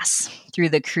class through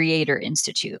the Creator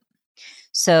Institute.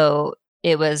 So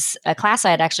it was a class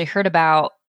I had actually heard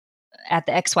about at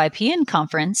the XYPN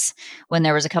conference when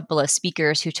there was a couple of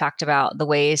speakers who talked about the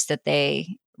ways that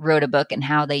they wrote a book and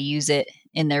how they use it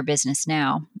in their business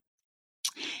now.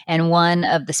 And one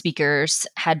of the speakers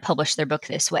had published their book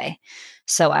this way.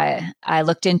 So I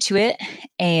looked into it,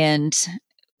 and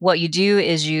what you do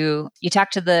is you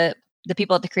talk to the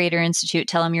people at the Creator Institute,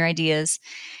 tell them your ideas,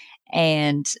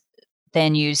 and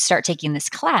then you start taking this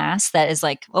class that is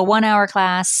like a 1-hour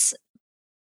class,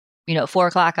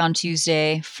 4:00 on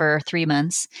Tuesday for 3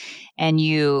 months, and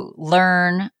you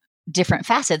learn different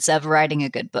facets of writing a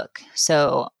good book.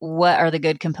 So what are the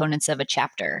good components of a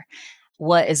chapter?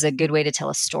 What is a good way to tell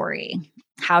a story?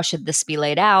 How should this be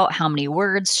laid out? How many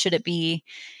words should it be?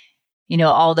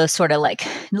 All those sort of like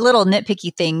little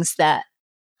nitpicky things that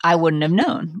I wouldn't have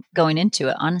known going into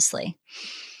it, honestly.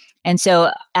 And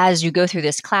so as you go through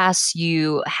this class,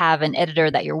 you have an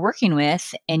editor that you're working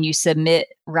with, and you submit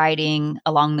writing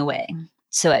along the way.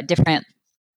 So at different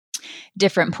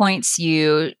points,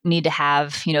 you need to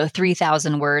have,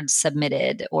 3,000 words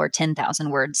submitted or 10,000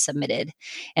 words submitted.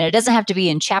 And it doesn't have to be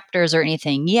in chapters or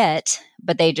anything yet,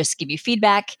 but they just give you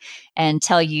feedback and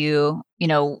tell you,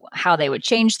 how they would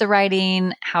change the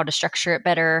writing, how to structure it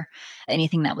better,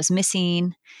 anything that was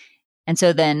missing. And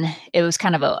so then it was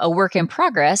kind of a work in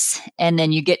progress. And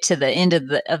then you get to the end of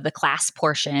the class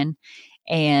portion,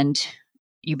 and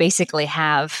you basically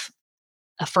have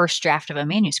a first draft of a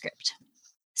manuscript.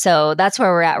 So that's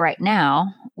where we're at right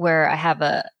now, where I have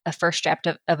a first draft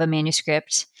of a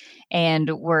manuscript, and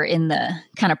we're in the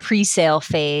kind of pre-sale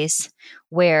phase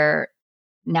where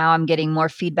now I'm getting more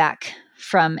feedback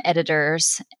from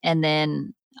editors, and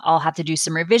then I'll have to do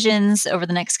some revisions over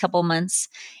the next couple of months,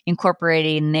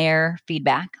 incorporating their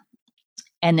feedback.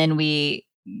 And then we,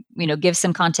 give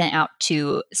some content out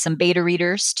to some beta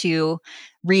readers to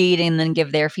read and then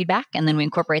give their feedback. And then we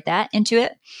incorporate that into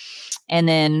it. And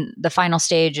then the final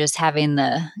stage is having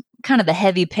the kind of the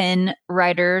heavy pen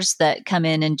writers that come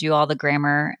in and do all the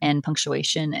grammar and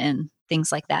punctuation and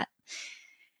things like that.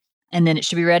 And then it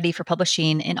should be ready for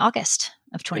publishing in August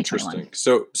of 2021.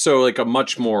 Interesting. So like a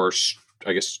much more,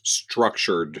 I guess,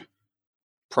 structured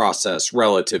process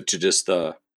relative to just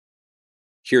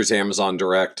here's Amazon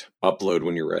Direct, upload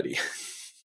when you're ready.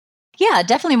 Yeah,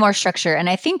 definitely more structure. And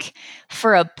I think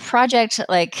for a project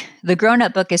like the Grown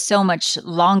Up book is so much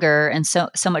longer and so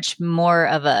much more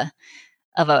of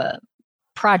a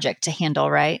project to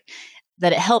handle, right?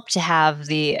 That it helped to have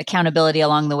the accountability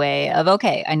along the way of,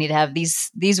 okay, I need to have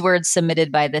these words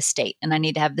submitted by this date, and I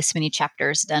need to have this many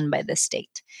chapters done by this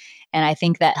date. And I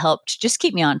think that helped just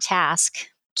keep me on task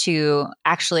to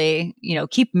actually,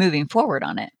 keep moving forward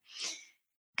on it.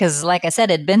 Because like I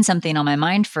said, it'd been something on my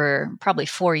mind for probably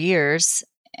 4 years,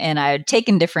 and I had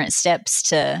taken different steps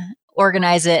to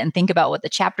organize it and think about what the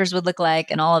chapters would look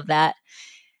like and all of that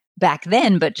back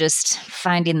then, but just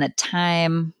finding the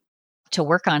time to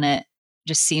work on it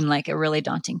just seemed like a really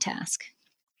daunting task.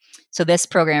 So this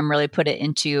program really put it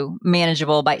into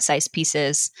manageable bite-sized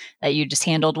pieces that you just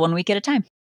handled 1 week at a time.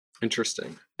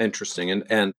 Interesting.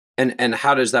 And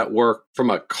how does that work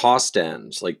from a cost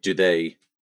end? Like,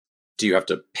 do you have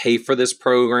to pay for this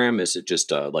program? Is it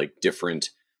just a different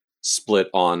split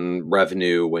on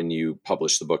revenue when you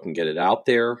publish the book and get it out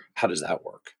there? How does that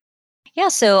work? Yeah.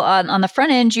 So on the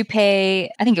front end, you pay,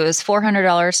 I think it was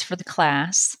 $400 for the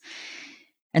class.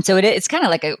 And so it's kind of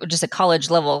like just a college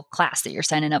level class that you're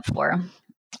signing up for.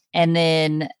 And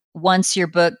then once your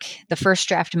book, the first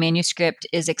draft manuscript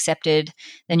is accepted,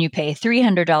 then you pay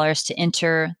 $300 to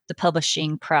enter the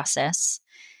publishing process,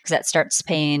 because that starts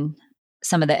paying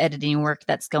some of the editing work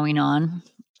that's going on.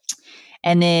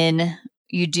 And then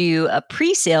you do a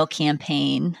pre-sale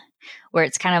campaign where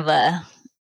it's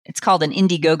it's called an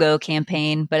Indiegogo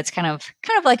campaign, but it's kind of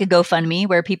like a GoFundMe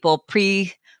where people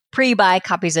pre-buy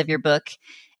copies of your book,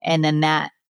 and then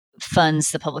that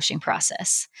funds the publishing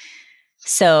process.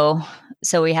 So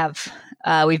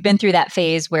we've been through that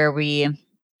phase where we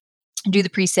do the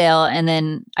pre-sale, and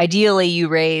then ideally you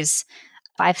raise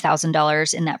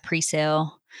 $5,000 in that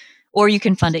pre-sale, or you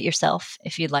can fund it yourself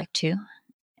if you'd like to.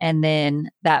 And then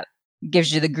that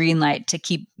gives you the green light to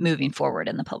keep moving forward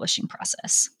in the publishing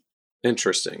process.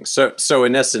 Interesting. So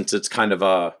in essence, it's kind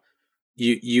of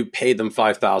you pay them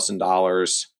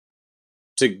 $5,000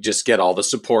 to just get all the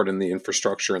support and the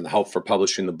infrastructure and the help for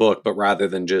publishing the book, but rather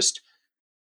than just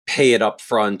pay it up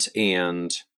front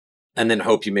and then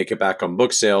hope you make it back on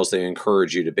book sales, they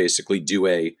encourage you to basically do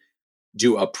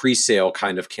a pre-sale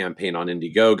kind of campaign on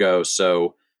Indiegogo.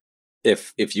 So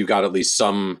if you got at least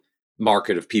some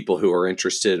market of people who are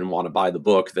interested and want to buy the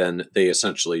book, then they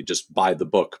essentially just buy the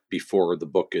book before the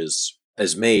book is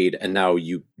made, and now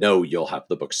you'll have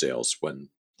the book sales when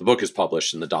the book is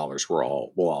published, and the dollars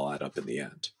will all add up in the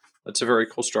end. That's a very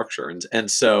cool structure.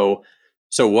 And so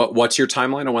what's your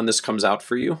timeline on when this comes out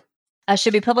for you? It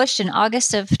should be published in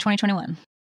August of 2021.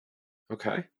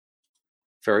 Okay.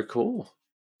 Very cool.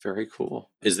 Very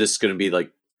cool. Is this going to be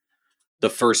like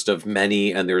the first of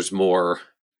many, and there's more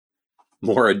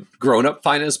grown-up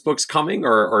finance books coming,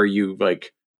 or are you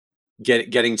like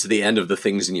getting to the end of the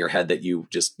things in your head that you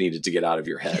just needed to get out of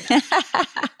your head?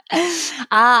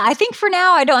 I think for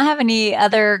now, I don't have any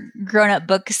other grown-up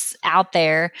books out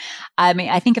there. I mean,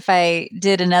 I think if I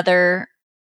did another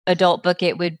adult book,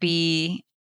 it would be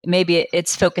maybe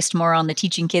it's focused more on the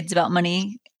teaching kids about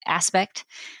money aspect,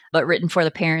 but written for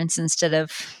the parents instead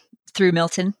of through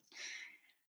Milton.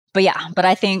 But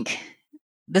I think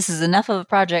this is enough of a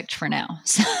project for now.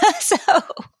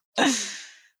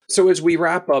 So as we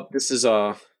wrap up, this is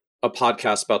a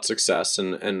podcast about success,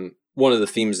 and one of the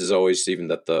themes is always even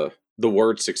that the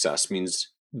word success means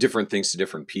different things to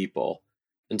different people.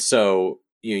 And so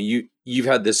you've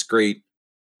had this great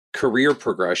career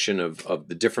progression of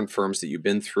the different firms that you've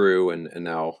been through, and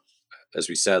now, as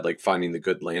we said, like finding the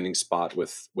good landing spot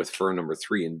with firm number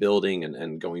 3 in building,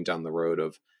 and going down the road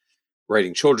of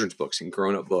writing children's books and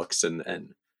grown-up books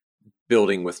and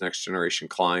building with next generation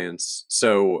clients.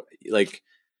 So like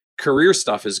career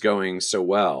stuff is going so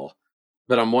well,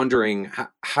 but I'm wondering,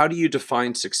 how do you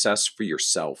define success for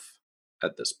yourself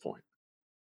at this point?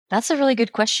 That's a really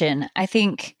good question. I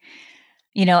think,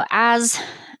 as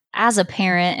a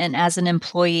parent and as an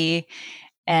employee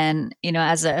and,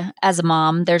 as a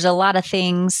mom, there's a lot of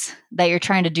things that you're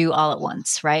trying to do all at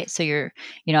once, right? So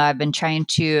I've been trying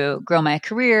to grow my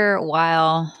career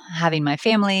while having my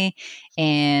family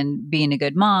and being a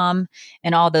good mom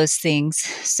and all those things.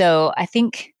 So I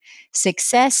think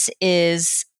success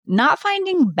is not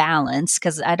finding balance,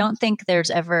 because I don't think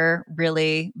there's ever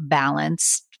really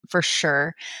balance for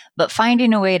sure, but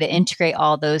finding a way to integrate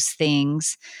all those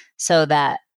things so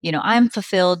that, I'm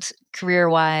fulfilled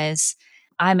career-wise,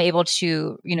 I'm able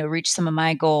to, reach some of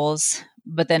my goals,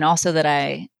 but then also that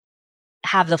I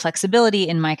have the flexibility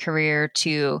in my career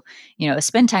to,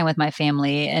 spend time with my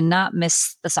family and not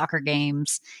miss the soccer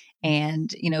games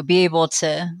and, be able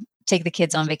to take the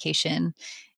kids on vacation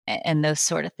and those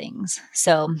sort of things.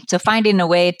 So finding a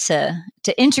way to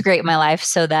integrate my life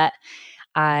so that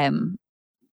I'm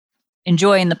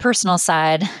enjoying the personal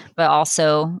side, but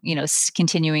also,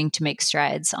 continuing to make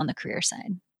strides on the career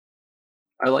side.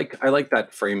 I like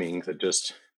that framing, that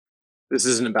just, this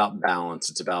isn't about balance,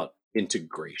 it's about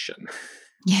integration.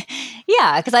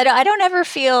 Yeah, because I don't ever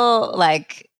feel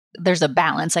like there's a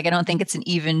balance. Like, I don't think it's an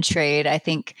even trade. I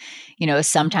think,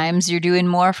 sometimes you're doing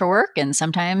more for work and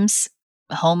sometimes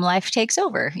home life takes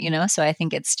over, so I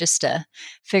think it's just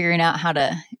figuring out how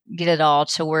to get it all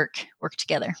to work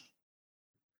together.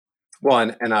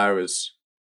 Well, and I was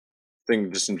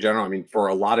thinking just in general, I mean, for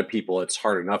a lot of people, it's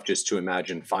hard enough just to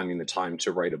imagine finding the time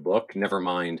to write a book, never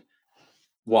mind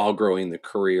while growing the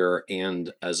career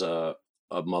and as a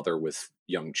mother with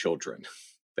young children.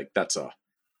 Like it's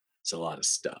a lot of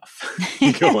stuff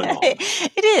going on.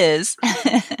 It is.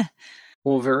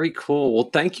 Well, very cool.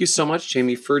 Well, thank you so much,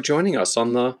 Jamie, for joining us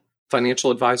on the Financial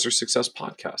Advisor Success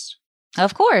Podcast.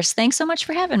 Of course. Thanks so much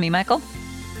for having me, Michael.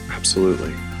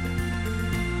 Absolutely.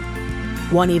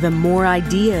 Want even more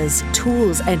ideas,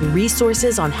 tools, and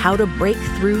resources on how to break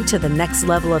through to the next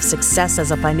level of success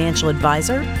as a financial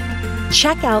advisor?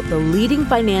 Check out the leading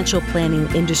financial planning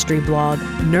industry blog,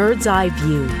 Nerd's Eye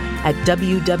View, at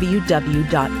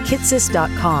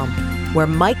www.kitces.com, where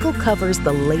Michael covers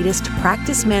the latest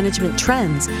practice management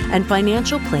trends and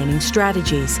financial planning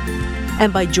strategies.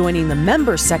 And by joining the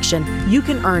members section, you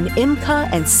can earn IMCA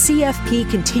and CFP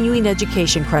continuing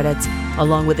education credits,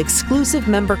 along with exclusive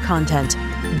member content.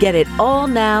 Get it all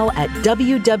now at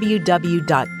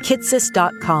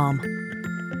www.kitces.com.